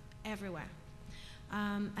everywhere.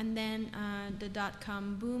 And then the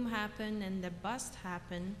dot-com boom happened and the bust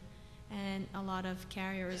happened, and a lot of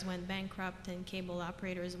carriers went bankrupt and cable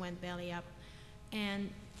operators went belly up. And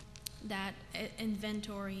that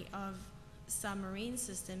inventory of submarine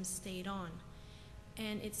systems stayed on.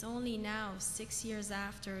 And it's only now, 6 years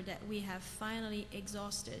after, that we have finally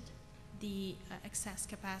exhausted the excess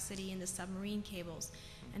capacity in the submarine cables.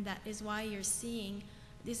 And that is why you're seeing,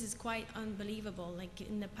 this is quite unbelievable, like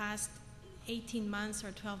in the past 18 months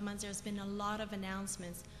or 12 months, there's been a lot of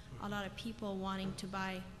announcements, a lot of people wanting to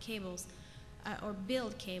buy cables or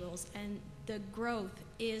build cables, and the growth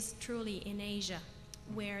is truly in Asia,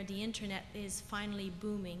 where the internet is finally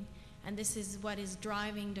booming, and this is what is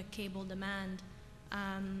driving the cable demand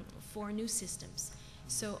for new systems.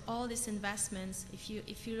 So all these investments, if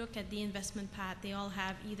you look at the investment path, they all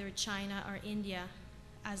have either China or India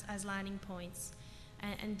as landing points,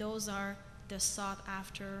 and those are the sought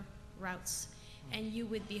after routes. And you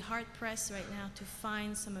would be hard pressed right now to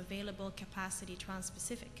find some available capacity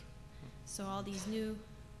trans-Pacific. So all these new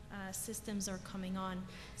systems are coming on.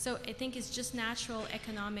 So I think it's just natural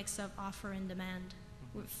economics of offer and demand.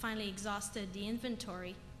 We've finally exhausted the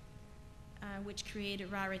inventory, which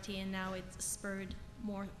created rarity, and now it's spurred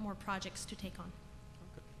more projects to take on.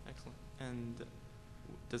 Okay, excellent. And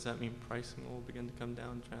does that mean pricing will begin to come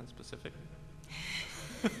down trans-Pacific?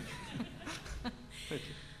 Thank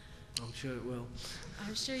you. I'm sure it will.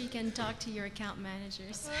 I'm sure you can talk to your account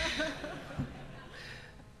managers.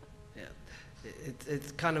 Yeah,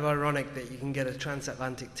 it's kind of ironic that you can get a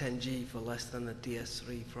transatlantic 10G for less than a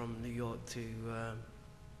DS3 from New York to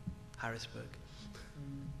Harrisburg.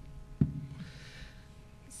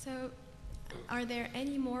 So, are there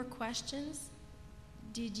any more questions?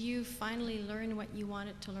 Did you finally learn what you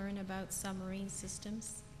wanted to learn about submarine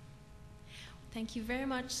systems? Thank you very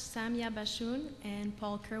much, Samia, Bashoun, and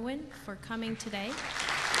Paul Kirwan, for coming today.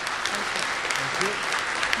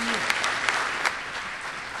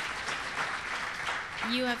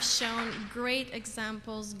 You have shown great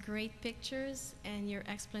examples, great pictures, and your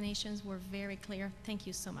explanations were very clear. Thank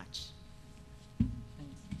you so much.